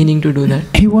meaning to do that?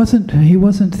 He wasn't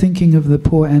thinking of the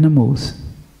poor animals.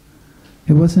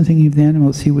 He wasn't thinking of the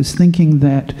animals. He was thinking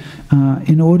that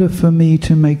in order for me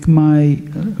to make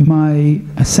my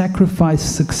sacrifice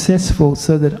successful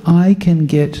so that I can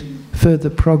get further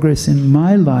progress in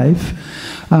my life,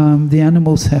 the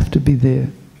animals have to be there.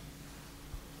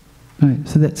 Right,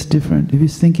 so that's different. If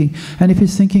he's thinking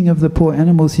of the poor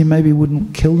animals, he maybe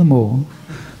wouldn't kill them all.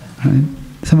 Right?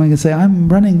 Someone can say, I'm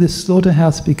running this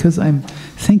slaughterhouse because I'm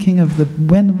thinking of the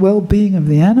well-being of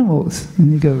the animals.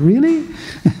 And you go, really?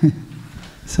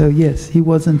 So yes, he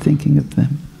wasn't thinking of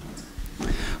them.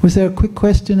 Was there a quick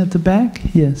question at the back?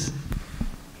 Yes.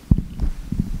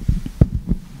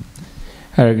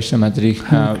 Hare Krishna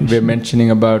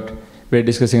Mataji. We're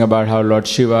discussing about how Lord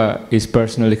Shiva is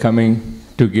personally coming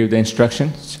to give the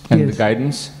instructions and the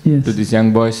guidance to these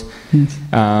young boys. Yes.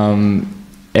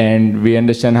 And we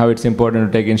understand how it's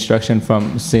important to take instruction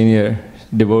from senior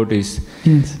devotees.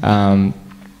 Yes.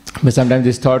 But sometimes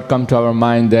this thought comes to our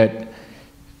mind that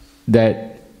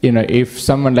if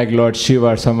someone like Lord Shiva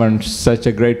or someone such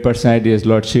a great personality as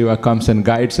Lord Shiva comes and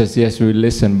guides us, yes, we will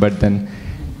listen. But then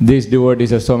these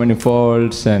devotees have so many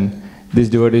faults, and this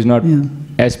devotee is not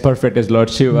as perfect as Lord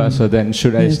Shiva. So then,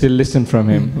 should I still listen from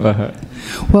him?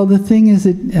 Well, the thing is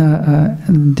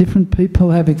that different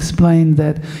people have explained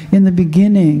that in the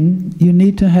beginning you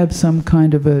need to have some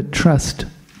kind of a trust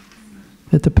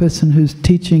that the person who's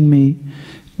teaching me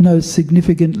knows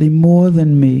significantly more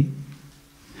than me,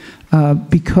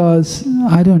 because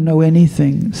I don't know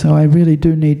anything, so I really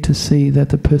do need to see that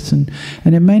the person,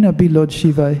 and it may not be Lord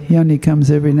Shiva, he only comes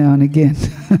every now and again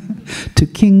to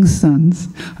king's sons.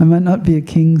 I might not be a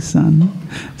king's son.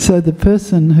 So the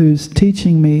person who's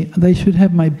teaching me, they should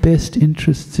have my best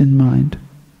interests in mind.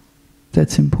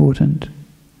 That's important.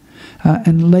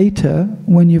 And later,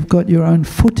 when you've got your own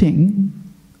footing,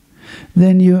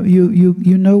 then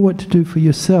you know what to do for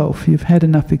yourself. You've had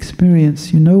enough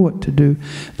experience, you know what to do.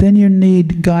 Then you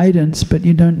need guidance, but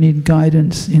you don't need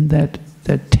guidance in that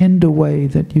tender way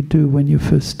that you do when you're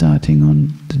first starting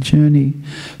on the journey.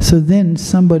 So then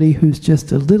somebody who's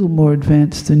just a little more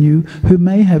advanced than you, who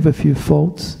may have a few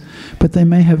faults, but they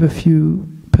may have a few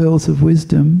pearls of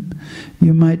wisdom,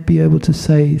 you might be able to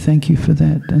say, thank you for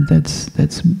that, and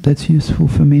that's useful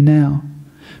for me now.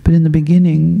 But in the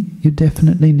beginning, you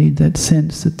definitely need that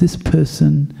sense that this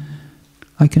person,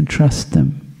 I can trust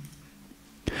them.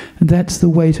 And that's the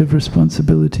weight of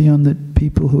responsibility on the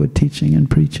people who are teaching and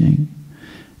preaching.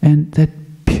 And that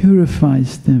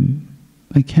purifies them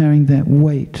by carrying that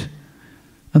weight.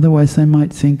 Otherwise they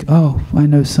might think, oh, I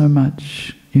know so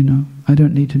much, I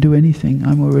don't need to do anything.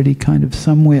 I'm already kind of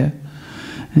somewhere.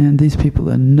 And these people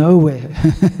are nowhere.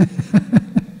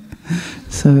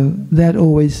 So that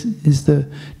always is the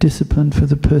discipline for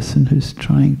the person who's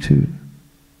trying to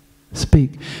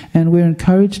speak. And we're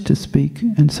encouraged to speak,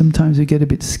 and sometimes we get a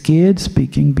bit scared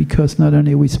speaking, because not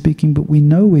only are we speaking, but we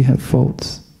know we have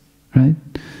faults, right?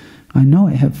 I know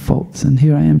I have faults, and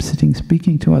here I am sitting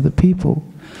speaking to other people.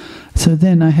 So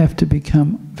then I have to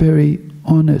become very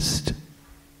honest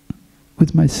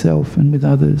with myself and with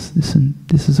others. Listen,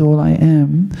 this is all I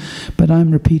am, but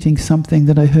I'm repeating something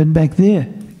that I heard back there.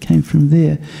 Came from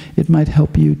there. It might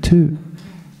help you too.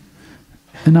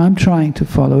 And I'm trying to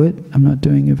follow it. I'm not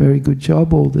doing a very good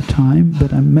job all the time,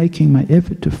 but I'm making my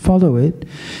effort to follow it.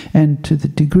 And to the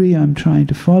degree I'm trying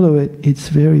to follow it, it's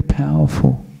very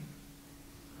powerful.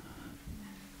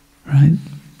 Right?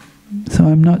 So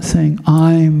I'm not saying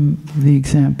I'm the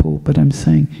example, but I'm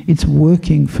saying it's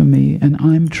working for me and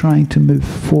I'm trying to move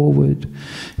forward.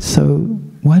 So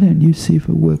why don't you see if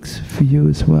it works for you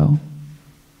as well?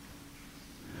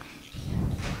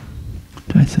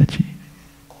 Jai Sachi.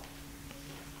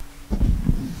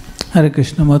 Hare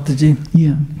Krishna Mataji.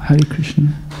 Yeah, Hare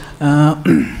Krishna.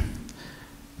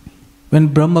 When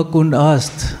Brahma Kund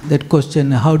asked that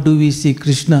question, how do we see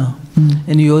Krishna?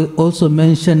 And you also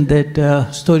mentioned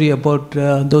that story about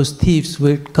those thieves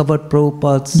who covered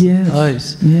Prabhupada's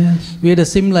eyes. Yes. We had a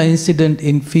similar incident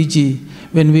in Fiji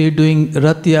when we were doing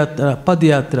Rath Yatra,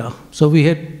 Padyatra. So we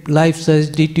had life-size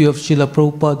deity of Srila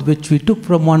Prabhupada, which we took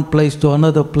from one place to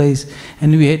another place,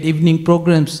 and we had evening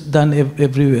programs done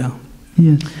everywhere.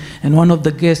 Yes. And one of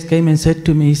the guests came and said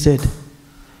to me, he said,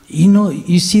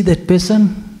 you see that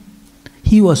person?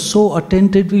 He was so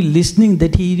attentively listening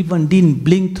that he even didn't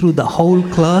blink through the whole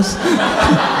class.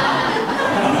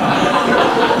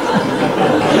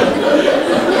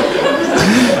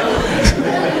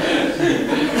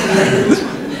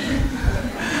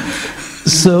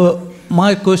 So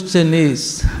my question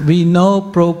is, we know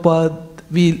Prabhupada,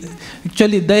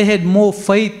 actually they had more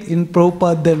faith in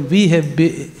Prabhupada than we have,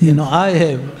 I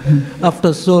have,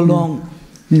 after so long.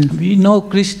 Yes. We know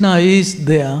Krishna is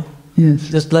there. Yes.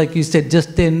 Just like you said,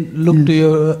 just then look to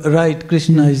your right,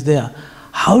 Krishna is there.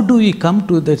 How do we come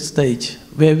to that stage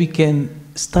where we can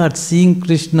start seeing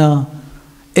Krishna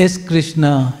as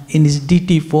Krishna in his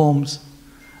deity forms,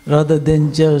 rather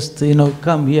than just,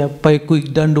 come here, pay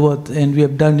quick dandvat, and we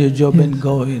have done your job and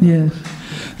go. Yes.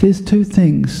 There's two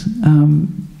things.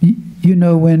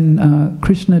 When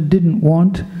Krishna didn't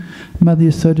want Mother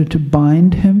Yasoda to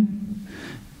bind him,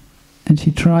 and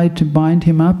she tried to bind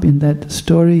him up in that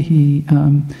story,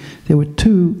 there were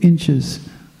 2 inches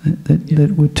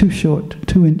that were too short,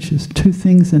 2 inches. 2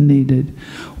 things are needed.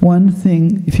 One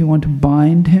thing, if you want to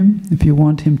bind him, if you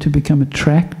want him to become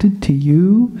attracted to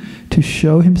you, to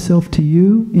show himself to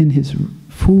you in his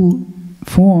full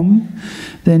form,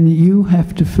 then you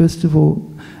have to first of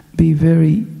all be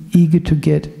very eager to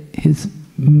get his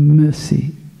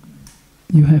mercy.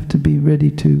 You have to be ready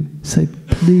to say,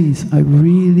 please, I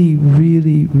really,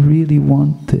 really, really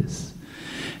want this.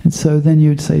 And so then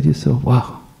you'd say to yourself,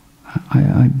 wow,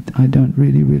 I don't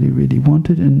really, really, really want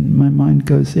it, and my mind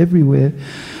goes everywhere.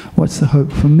 What's the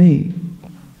hope for me?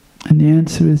 And the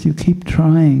answer is you keep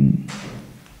trying.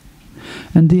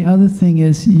 And the other thing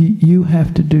is you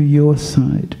have to do your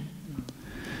side.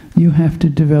 You have to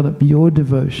develop your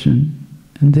devotion,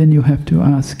 and then you have to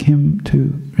ask him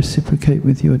to reciprocate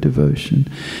with your devotion.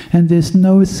 And there's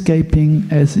no escaping,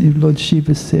 as Lord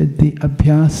Shiva said, the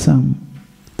abhyasam,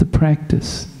 the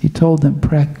practice. He told them,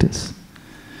 practice.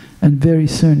 And very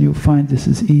soon you'll find this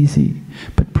is easy.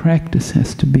 But practice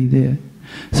has to be there.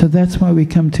 So that's why we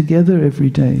come together every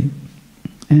day.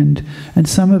 And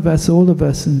some of us, all of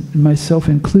us, and myself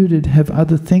included, have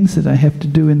other things that I have to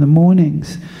do in the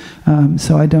mornings.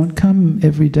 So I don't come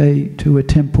every day to a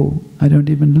temple. I don't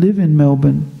even live in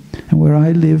Melbourne. And where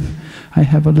I live, I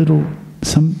have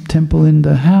some temple in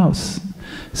the house.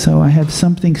 So I have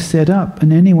something set up,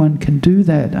 and anyone can do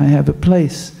that. I have a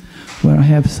place where I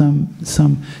have some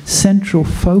central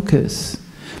focus.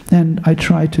 And I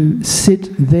try to sit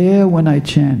there when I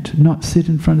chant, not sit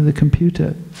in front of the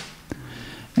computer.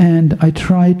 And I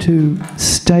try to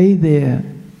stay there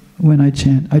when I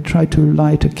chant. I try to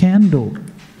light a candle.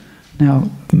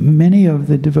 Now, many of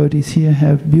the devotees here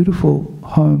have beautiful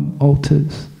home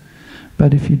altars.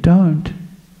 But if you don't,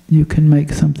 you can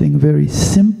make something very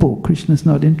simple. Krishna's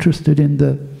not interested in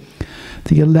the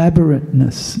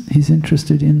elaborateness. He's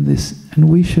interested in this, and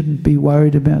we shouldn't be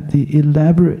worried about the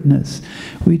elaborateness.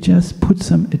 We just put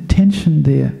some attention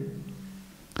there.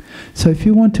 So if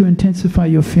you want to intensify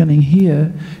your feeling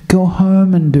here, go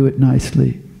home and do it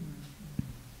nicely.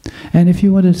 And if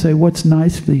you want to say, what's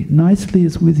nicely? Nicely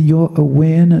is with your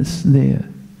awareness there.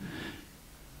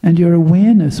 And your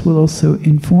awareness will also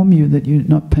inform you that you're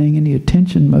not paying any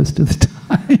attention most of the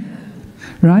time.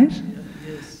 Right?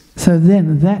 Yes. So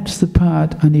then that's the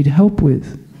part I need help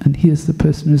with. And here's the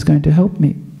person who's going to help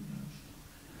me.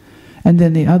 And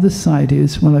then the other side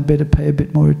is, well, I better pay a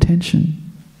bit more attention.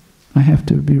 I have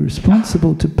to be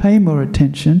responsible to pay more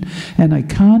attention, and I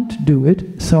can't do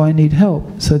it, so I need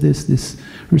help. So there's this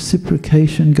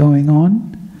reciprocation going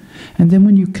on. And then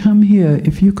when you come here,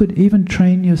 if you could even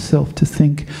train yourself to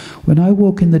think, when I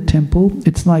walk in the temple,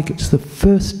 it's like it's the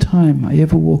first time I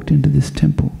ever walked into this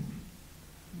temple.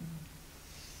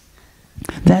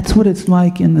 That's what it's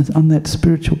like on that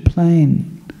spiritual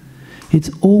plane. It's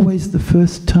always the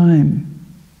first time.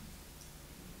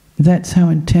 That's how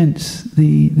intense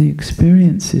the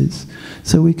experience is.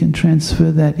 So we can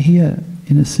transfer that here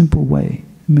in a simple way,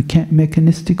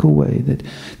 mechanistical way, that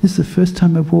this is the first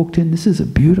time I've walked in, this is a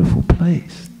beautiful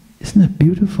place. Isn't it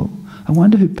beautiful? I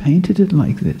wonder who painted it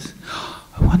like this.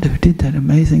 I wonder who did that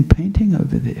amazing painting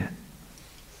over there.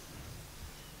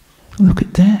 Look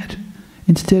at that.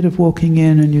 Instead of walking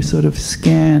in and you sort of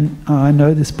scan, oh, I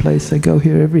know this place, I go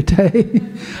here every day.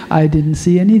 I didn't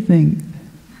see anything.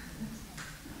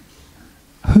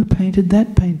 Who painted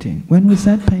that painting? When was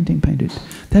that painting painted?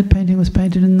 That painting was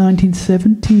painted in the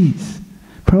 1970s.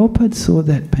 Prabhupada saw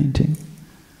that painting.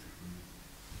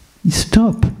 You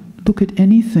stop, look at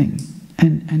anything,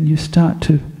 and you start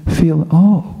to feel,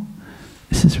 oh,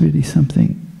 this is really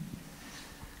something.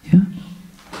 Yeah?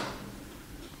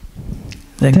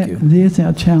 Thank you. There's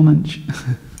our challenge.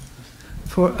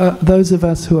 For those of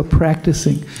us who are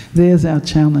practicing, there's our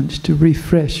challenge to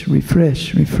refresh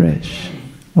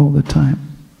all the time.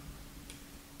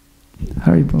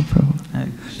 Haribol Prabhu.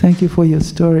 Thank you for your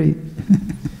story.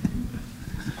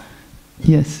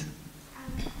 Yes.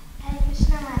 Hare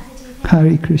krishna Mataji.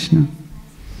 Hare Krishna.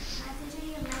 Mataji,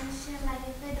 you mentioned like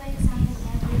if we're doing something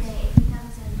every day, it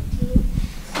becomes a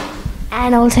routine.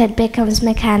 And also it becomes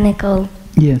mechanical.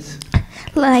 Yes.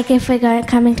 Like if we're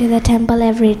coming to the temple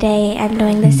every day and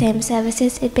doing the same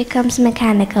services, it becomes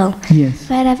mechanical. Yes.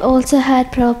 But I've also heard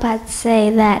Prabhupada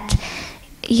say that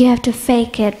you have to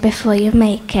fake it before you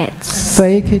make it.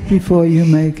 Fake it before you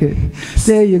make it.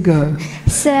 There you go.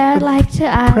 So I'd like to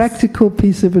ask... Practical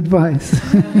piece of advice.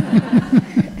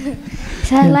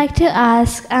 So I'd like to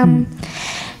ask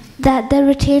that the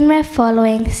routine we're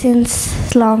following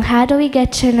since long, how do we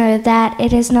get to know that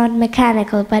it is not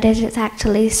mechanical, but it is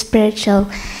actually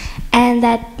spiritual? And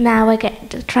that now we're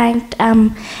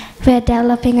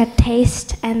developing a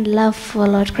taste and love for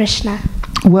Lord Krishna.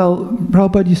 Well,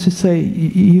 Prabhupada used to say,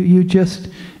 you just,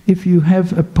 if you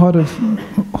have a pot of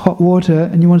hot water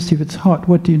and you want to see if it's hot,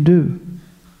 what do?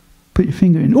 Put your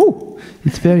finger in, oh,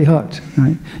 it's very hot,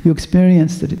 right? You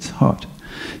experience that it's hot.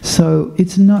 So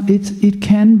it's not, it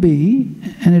can be,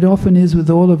 and it often is with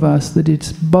all of us, that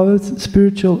it's both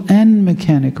spiritual and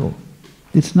mechanical.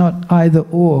 It's not either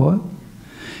or.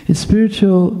 It's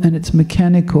spiritual and it's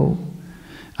mechanical.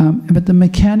 But the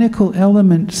mechanical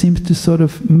element seems to sort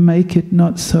of make it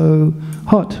not so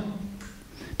hot.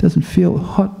 It doesn't feel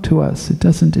hot to us. It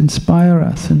doesn't inspire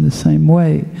us in the same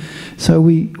way. So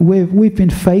we've been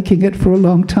faking it for a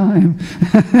long time.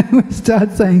 We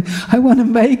start saying, I want to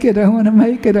make it, I want to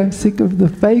make it, I'm sick of the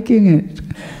faking it.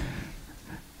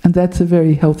 And that's a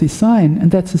very healthy sign, and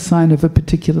that's a sign of a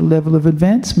particular level of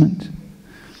advancement.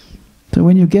 So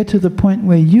when you get to the point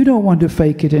where you don't want to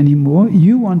fake it anymore,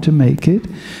 you want to make it,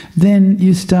 then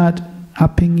you start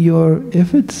upping your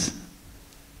efforts.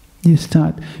 You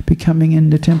start becoming in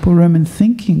the temple room and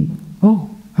thinking, oh,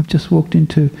 I've just walked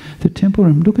into the temple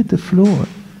room, look at the floor.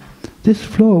 This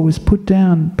floor was put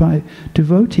down by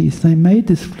devotees. They made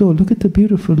this floor. Look at the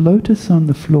beautiful lotus on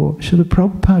the floor. Srila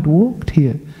Prabhupada walked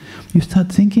here. You start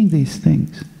thinking these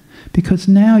things, because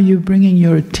now you're bringing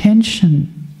your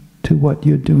attention to what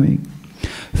you're doing.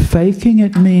 Faking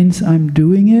it means I'm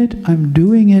doing it, I'm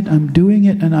doing it, I'm doing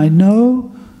it, and I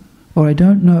know, or I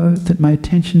don't know, that my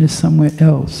attention is somewhere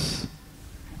else.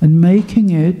 And making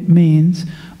it means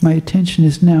my attention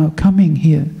is now coming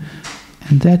here,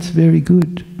 and that's very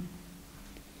good.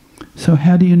 So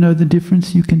how do you know the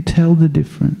difference? You can tell the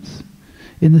difference.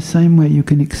 In the same way you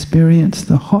can experience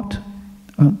the hot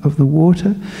of the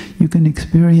water, you can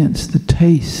experience the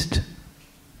taste.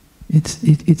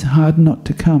 It's hard not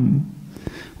to come.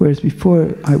 Whereas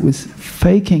before I was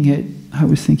faking it, I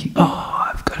was thinking,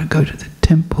 oh, I've got to go to the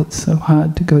temple, it's so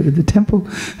hard to go to the temple.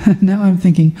 And now I'm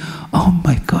thinking, oh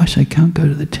my gosh, I can't go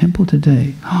to the temple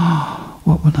today. Oh,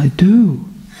 what will I do?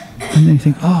 And then you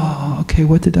think, oh, okay,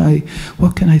 what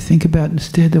can I think about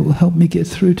instead that will help me get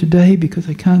through today because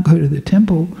I can't go to the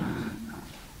temple?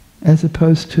 As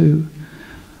opposed to,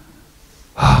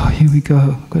 oh, here we go,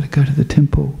 I've got to go to the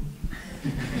temple.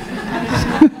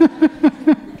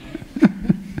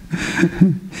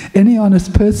 Any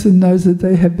honest person knows that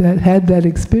they have had that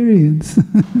experience.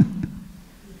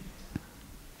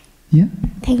 Yeah?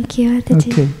 Thank you,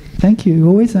 Mataji. Okay, thank you. You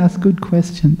always ask good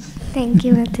questions. Thank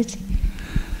you, Mataji.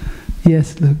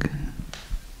 Yes, Luke.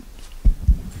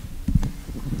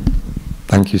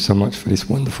 Thank you so much for this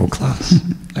wonderful class.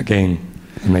 Again,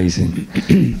 amazing.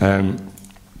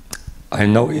 I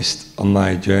noticed on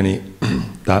my journey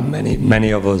that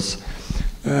many of us,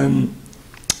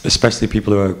 especially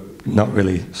people who are not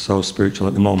really so spiritual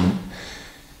at the moment,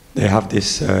 they have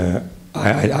this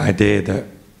idea that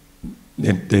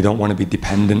they don't want to be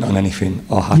dependent on anything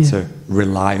or have to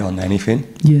rely on anything.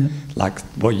 Yeah. Like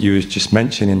what you was just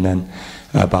mentioning then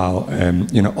about,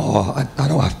 oh, I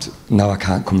don't have to, now I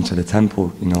can't come to the temple,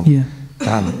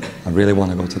 damn, I really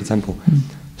want to go to the temple.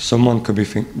 Someone would be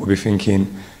thinking,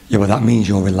 yeah, well that means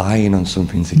you're relying on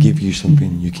something to give you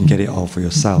something, you can get it all for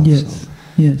yourself. Yes, so,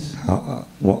 yes.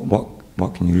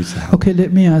 What can you do to help? Okay,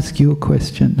 let me ask you a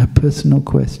question, a personal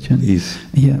question. Please.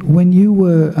 Yeah, when you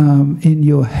were in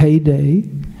your heyday,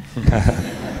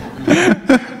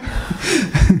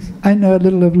 I know a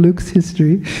little of Luke's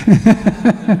history.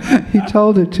 He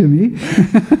told it to me.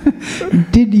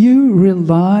 Did you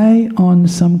rely on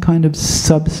some kind of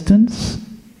substance?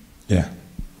 Yeah,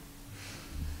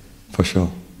 for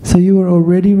sure. So you were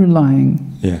already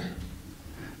relying? Yeah.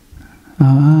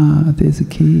 Ah, there's a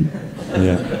key.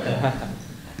 Yeah.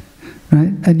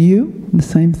 Right? And you? The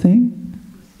same thing?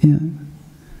 Yeah.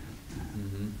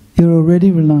 You're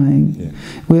already relying. Yeah.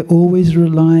 We're always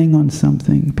relying on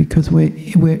something because we're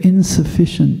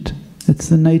insufficient. It's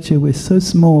the nature. We're so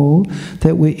small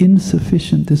that we're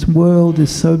insufficient. This world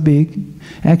is so big.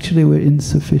 Actually, we're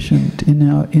insufficient in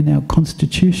our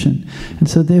constitution, and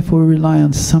so therefore we rely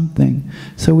on something.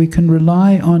 So we can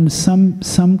rely on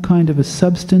some kind of a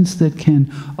substance that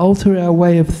can alter our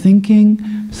way of thinking,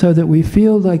 so that we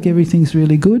feel like everything's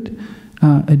really good.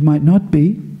 It might not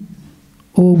be.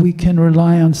 Or we can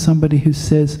rely on somebody who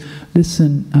says,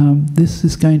 listen, this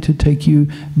is going to take you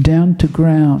down to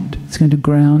ground. It's going to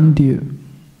ground you.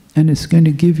 And it's going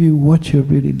to give you what you're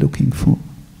really looking for.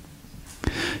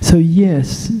 So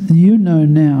yes, you know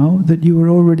now that you were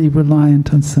already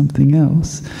reliant on something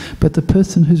else. But the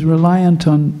person who's reliant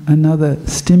on another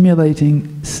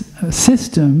stimulating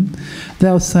system,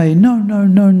 they'll say, no, no,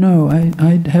 no, no,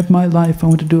 I have my life, I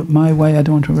want to do it my way, I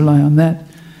don't want to rely on that.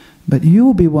 But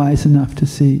you'll be wise enough to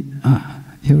see,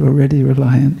 you're already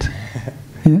reliant.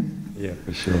 Yeah? Yeah,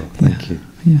 for sure. Thank you.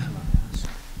 Yeah.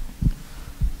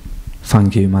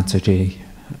 Thank you, Mataji.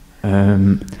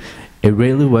 It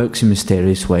really works in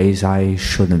mysterious ways. I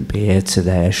shouldn't be here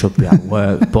today. I should be at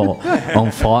work, but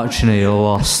unfortunately, I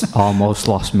almost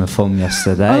lost my thumb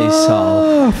yesterday.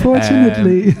 Oh,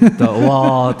 fortunately, the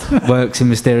Lord works in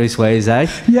mysterious ways, eh?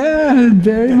 Yeah,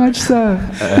 very much so.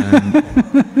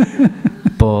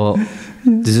 But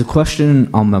there's a question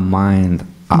on my mind.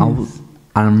 Yes.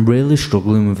 I'm really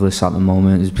struggling with this at the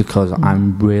moment, is because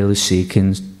I'm really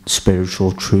seeking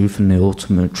spiritual truth and the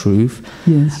ultimate truth.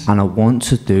 Yes. And I want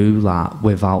to do that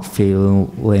without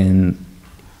feeling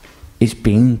it's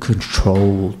being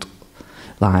controlled.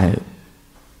 Like,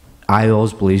 I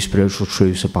always believe spiritual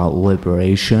truth's about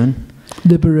liberation.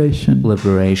 Liberation.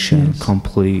 Liberation, yes.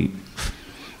 Complete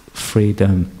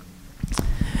freedom.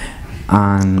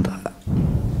 And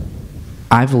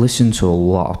I've listened to a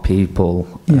lot of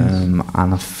people, yes. And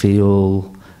I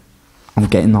feel I'm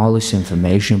getting all this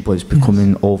information, but it's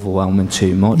becoming yes. overwhelming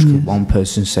too much. Yes. One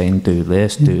person's saying do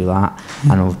this, yeah. do that,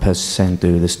 yeah. another person saying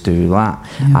do this, do that,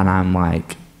 yeah. and I'm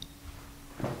like,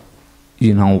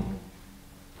 you know,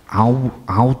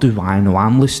 how do I know?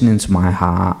 I'm listening to my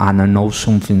heart, and I know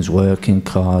something's working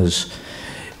because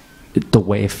the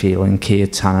way I feel in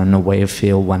kirtan and the way I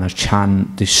feel when I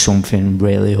chant, there's something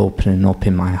really opening up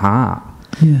in my heart.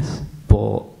 Yes.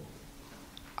 But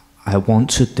I want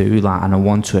to do that, and I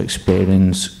want to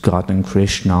experience God and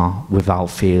Krishna without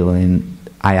feeling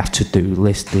I have to do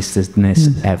this, this,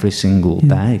 yes. every single yes.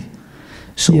 day.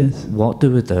 So yes. what do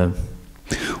we do?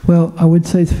 Well, I would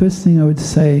say the first thing I would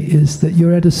say is that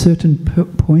you're at a certain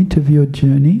point of your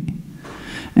journey,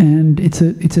 and it's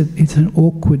an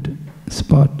awkward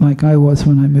spot, like I was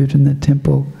when I moved in that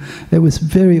temple. It was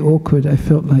very awkward. I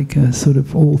felt like sort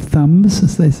of all thumbs,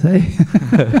 as they say.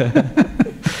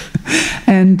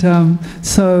 And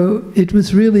so it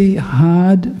was really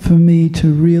hard for me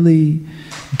to really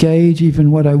gauge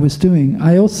even what I was doing.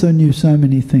 I also knew so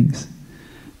many things.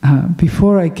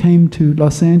 Before I came to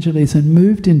Los Angeles and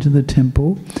moved into the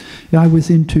temple, I was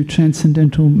into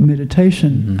transcendental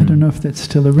meditation. Mm-hmm. I don't know if that's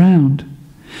still around.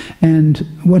 And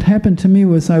what happened to me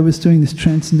was I was doing this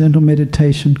transcendental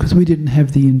meditation because we didn't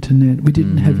have the internet, we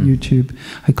didn't have YouTube.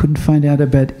 I couldn't find out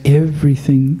about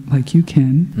everything like you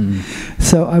can.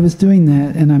 So I was doing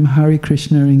that, and I'm Hare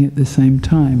krishnaing at the same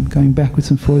time, going backwards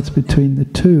and forwards between the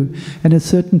two. And at a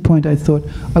certain point I thought,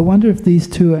 I wonder if these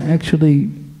two are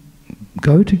actually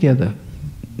go together.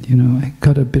 You know, I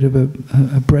got a bit of a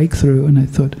breakthrough, and I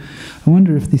thought, I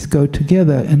wonder if these go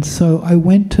together. And so I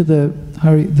went to the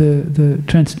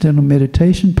transcendental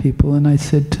meditation people, and I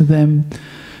said to them,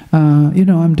 you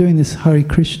know, I'm doing this Hare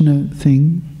Krishna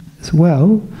thing as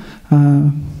well.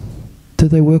 Do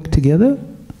they work together?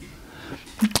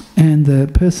 And the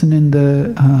person in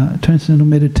the Transcendental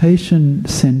Meditation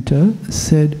Center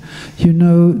said, you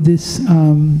know, this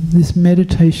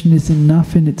meditation is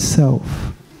enough in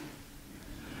itself.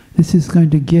 This is going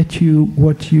to get you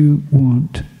what you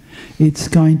want. It's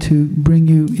going to bring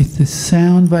you, if the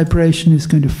sound vibration is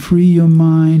going to free your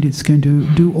mind, it's going to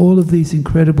do all of these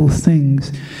incredible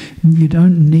things. You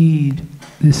don't need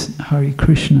this Hare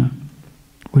Krishna,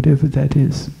 whatever that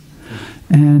is.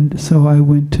 And so I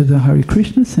went to the Hare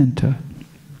Krishna Center,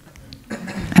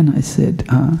 and I said,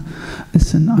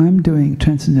 listen, I'm doing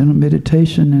transcendental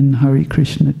meditation and Hare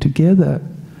Krishna together.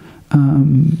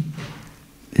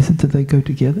 Do they go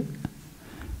together?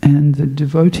 And the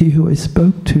devotee who I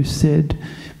spoke to said,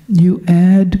 you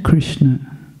add Krishna,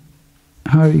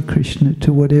 Hare Krishna,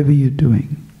 to whatever you're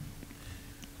doing.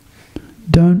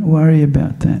 Don't worry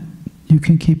about that. You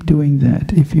can keep doing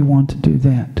that if you want to do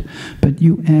that. But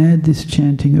you add this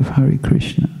chanting of Hare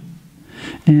Krishna.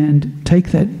 And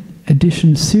take that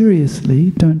addition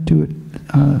seriously. Don't do it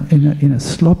in a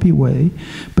sloppy way.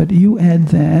 But you add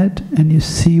that and you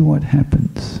see what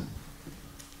happens.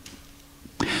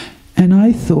 And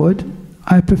I thought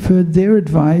I preferred their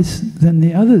advice than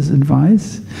the other's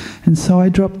advice. And so I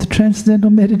dropped the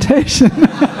transcendental meditation.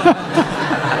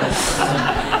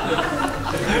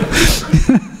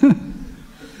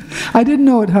 I didn't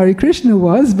know what Hare Krishna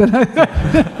was, but I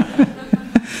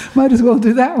might as well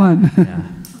do that one. Yeah.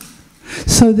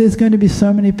 So there's going to be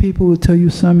so many people who tell you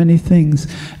so many things,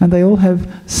 and they all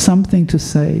have something to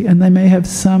say, and they may have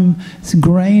some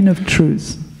grain of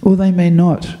truth, or they may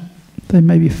not. They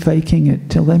may be faking it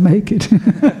till they make it.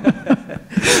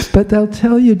 But they'll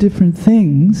tell you different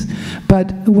things.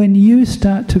 But when you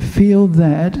start to feel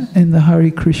that in the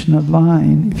Hare Krishna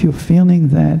line, if you're feeling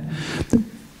that,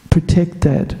 protect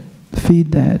that,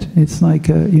 feed that. It's like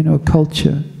a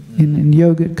culture. In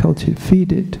yoga culture,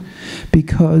 feed it,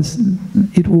 because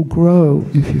it will grow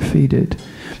if you feed it.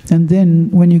 And then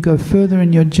when you go further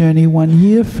in your journey, 1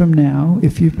 year from now,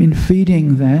 if you've been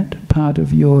feeding that part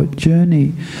of your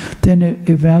journey, then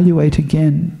evaluate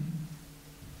again.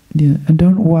 Yeah, and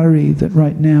don't worry that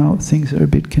right now things are a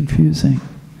bit confusing.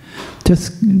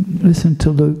 Just listen to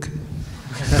Luke.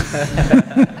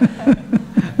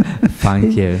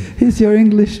 Thank you. He's your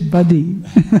English buddy.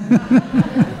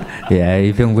 Yeah,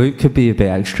 even Luke could be a bit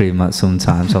extreme at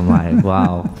sometimes. I'm like,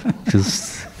 wow,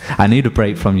 I need a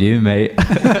break from you, mate.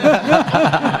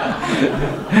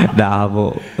 Nah,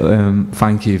 but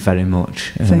thank you very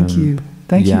much. Thank you.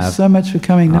 Thank you so much for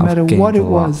coming, no matter what it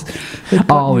was. It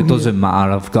doesn't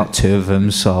matter. I've got 2 of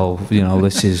them, so,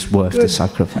 this is worth the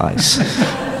sacrifice.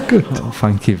 Good. Oh,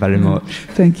 thank you very much.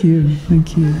 Thank you.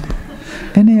 Thank you.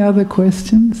 Any other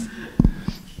questions?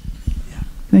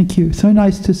 Thank you. So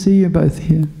nice to see you both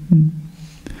here.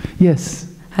 Yes.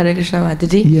 Hare krishna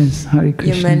Mataji. Yes, Hare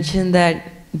Krishna. You mentioned that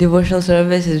devotional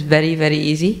service is very, very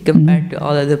easy compared to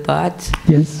all other paths.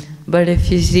 Yes. But if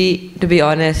you see, to be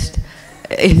honest,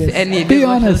 if any be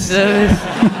devotional honest. service...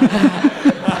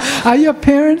 Are your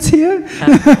parents here?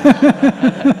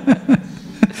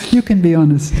 You can be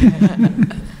honest.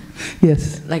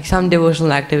 Yes. Like some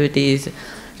devotional activities,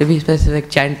 to be specific,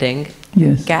 chanting,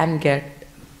 can get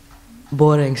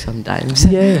boring sometimes.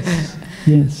 Yes,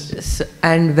 yes.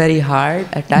 And very hard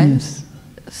at times.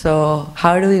 Yes. So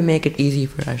how do we make it easy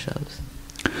for ourselves?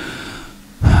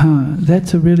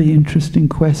 That's a really interesting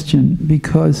question,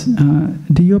 because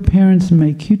do your parents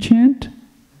make you chant?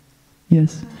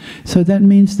 Yes. So that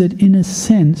means that in a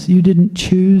sense you didn't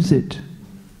choose it.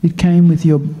 It came with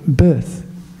your birth.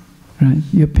 Right?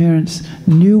 Your parents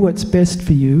knew what's best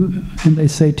for you, and they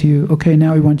say to you, okay,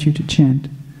 now we want you to chant.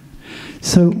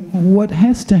 So what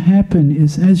has to happen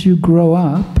is, as you grow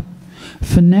up,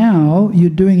 for now, you're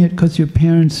doing it because your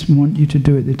parents want you to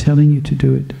do it, they're telling you to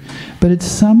do it. But at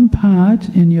some part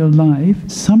in your life,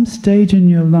 some stage in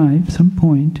your life, some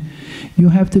point, you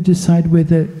have to decide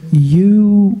whether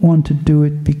you want to do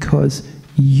it because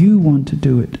you want to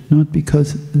do it, not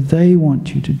because they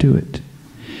want you to do it.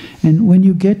 And when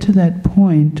you get to that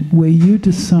point where you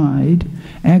decide,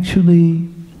 actually,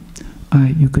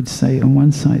 you could say on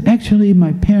one side, actually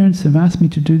my parents have asked me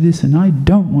to do this and I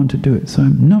don't want to do it, so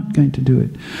I'm not going to do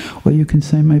it. Or you can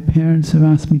say, my parents have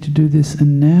asked me to do this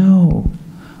and now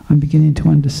I'm beginning to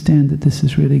understand that this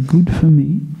is really good for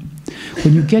me.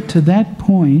 When you get to that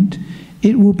point,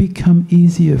 it will become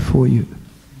easier for you,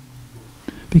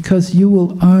 because you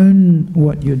will own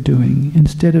what you're doing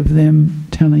instead of them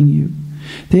telling you.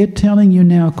 They're telling you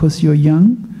now because you're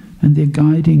young and they're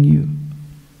guiding you.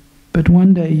 But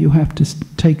one day you have to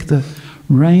take the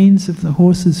reins of the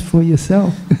horses for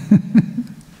yourself.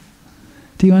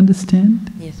 Do you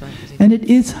understand? Yes, I understand. And it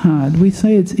is hard. We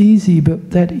say it's easy,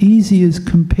 but that easy is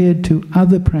compared to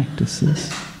other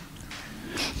practices.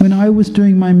 When I was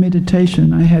doing my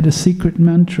meditation, I had a secret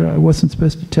mantra I wasn't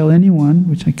supposed to tell anyone,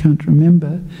 which I can't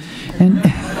remember. And,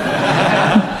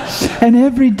 and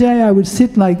every day I would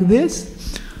sit like this.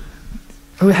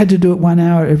 I had to do it 1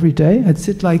 hour every day. I'd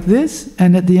sit like this,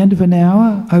 and at the end of an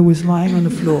hour, I was lying on the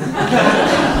floor.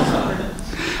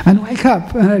 And wake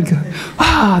up, and I'd go,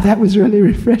 wow, that was really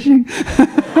refreshing.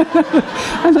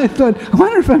 And I thought, I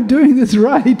wonder if I'm doing this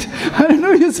right. I don't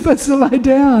know you're supposed to lie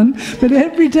down. But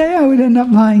every day I would end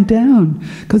up lying down,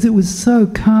 because it was so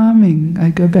calming.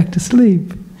 I'd go back to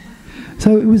sleep.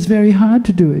 So it was very hard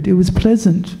to do it. It was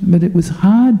pleasant, but it was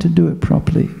hard to do it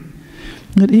properly.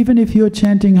 That even if you're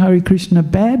chanting Hare Krishna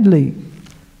badly,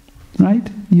 right?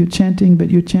 You're chanting, but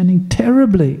you're chanting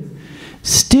terribly.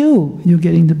 Still, you're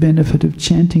getting the benefit of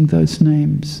chanting those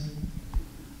names.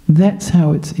 That's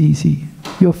how it's easy.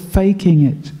 You're faking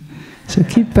it. So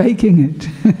keep faking it.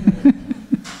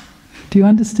 Do you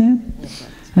understand?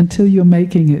 Until you're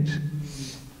making it.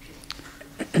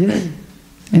 Yes.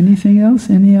 Anything else?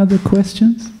 Any other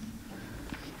questions?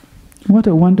 What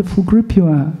a wonderful group you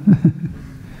are.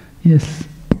 Yes.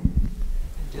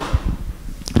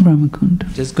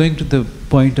 Ramakunda. Just going to the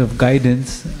point of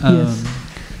guidance. Yes.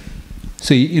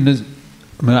 So,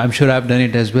 I'm sure I've done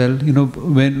it as well.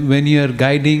 When you are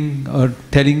guiding or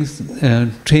telling,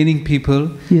 training people,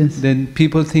 yes, then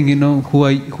people think, who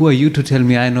are you to tell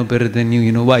me I know better than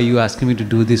you? Why are you asking me to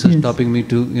do this or stopping me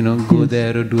to, go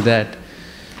there or do that?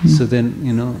 So then,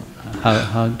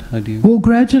 how do you? Well,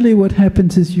 gradually what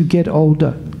happens is you get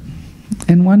older.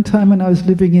 And one time when I was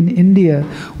living in India,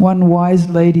 one wise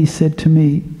lady said to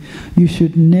me, you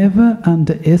should never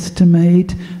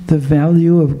underestimate the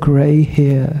value of grey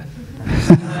hair.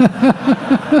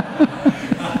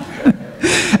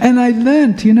 And I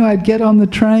learnt, I'd get on the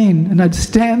train and I'd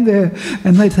stand there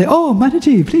and they'd say, oh,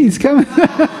 Mataji, please come.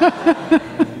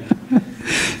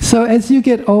 So as you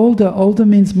get older, older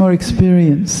means more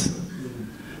experience.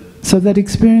 So that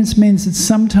experience means that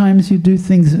sometimes you do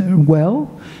things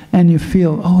well and you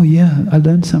feel, oh yeah, I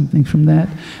learned something from that.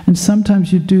 And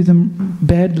sometimes you do them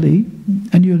badly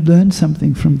and you learn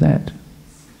something from that.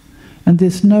 And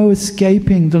there's no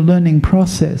escaping the learning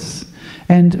process.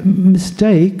 And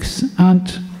mistakes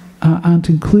aren't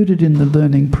included in the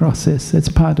learning process. That's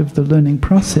part of the learning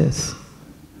process.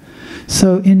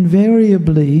 So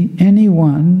invariably,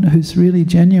 anyone who's really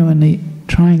genuinely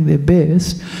trying their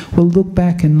best will look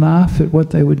back and laugh at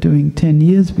what they were doing 10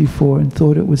 years before and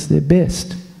thought it was their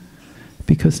best,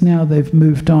 because now they've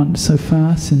moved on so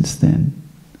far since then.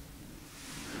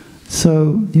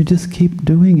 So you just keep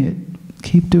doing it,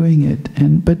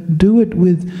 but do it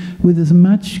with as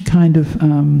much kind of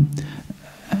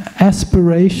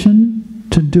aspiration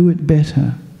to do it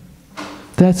better.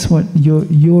 That's what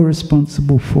you're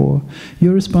responsible for.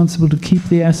 You're responsible to keep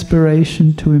the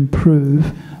aspiration to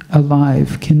improve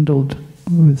alive, kindled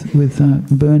with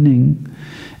burning.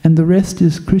 And the rest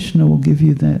is Krishna will give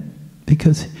you that,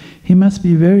 because he must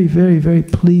be very, very, very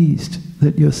pleased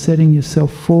that you're setting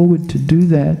yourself forward to do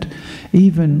that,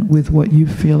 even with what you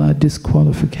feel are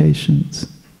disqualifications.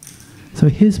 So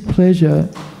his pleasure,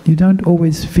 you don't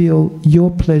always feel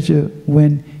your pleasure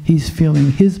when he's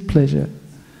feeling his pleasure.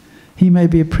 He may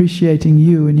be appreciating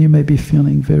you and you may be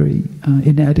feeling very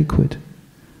inadequate.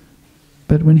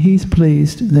 But when he's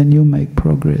pleased, then you'll make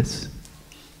progress.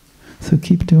 So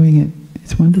keep doing it.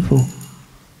 It's wonderful.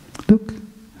 Look.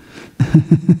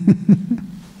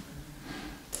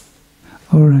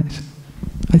 All right.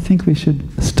 I think we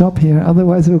should stop here,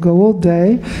 otherwise we'll go all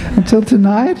day until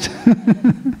tonight.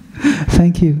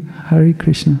 Thank you. Hare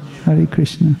Krishna, Hare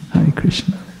Krishna, Hare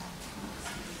Krishna.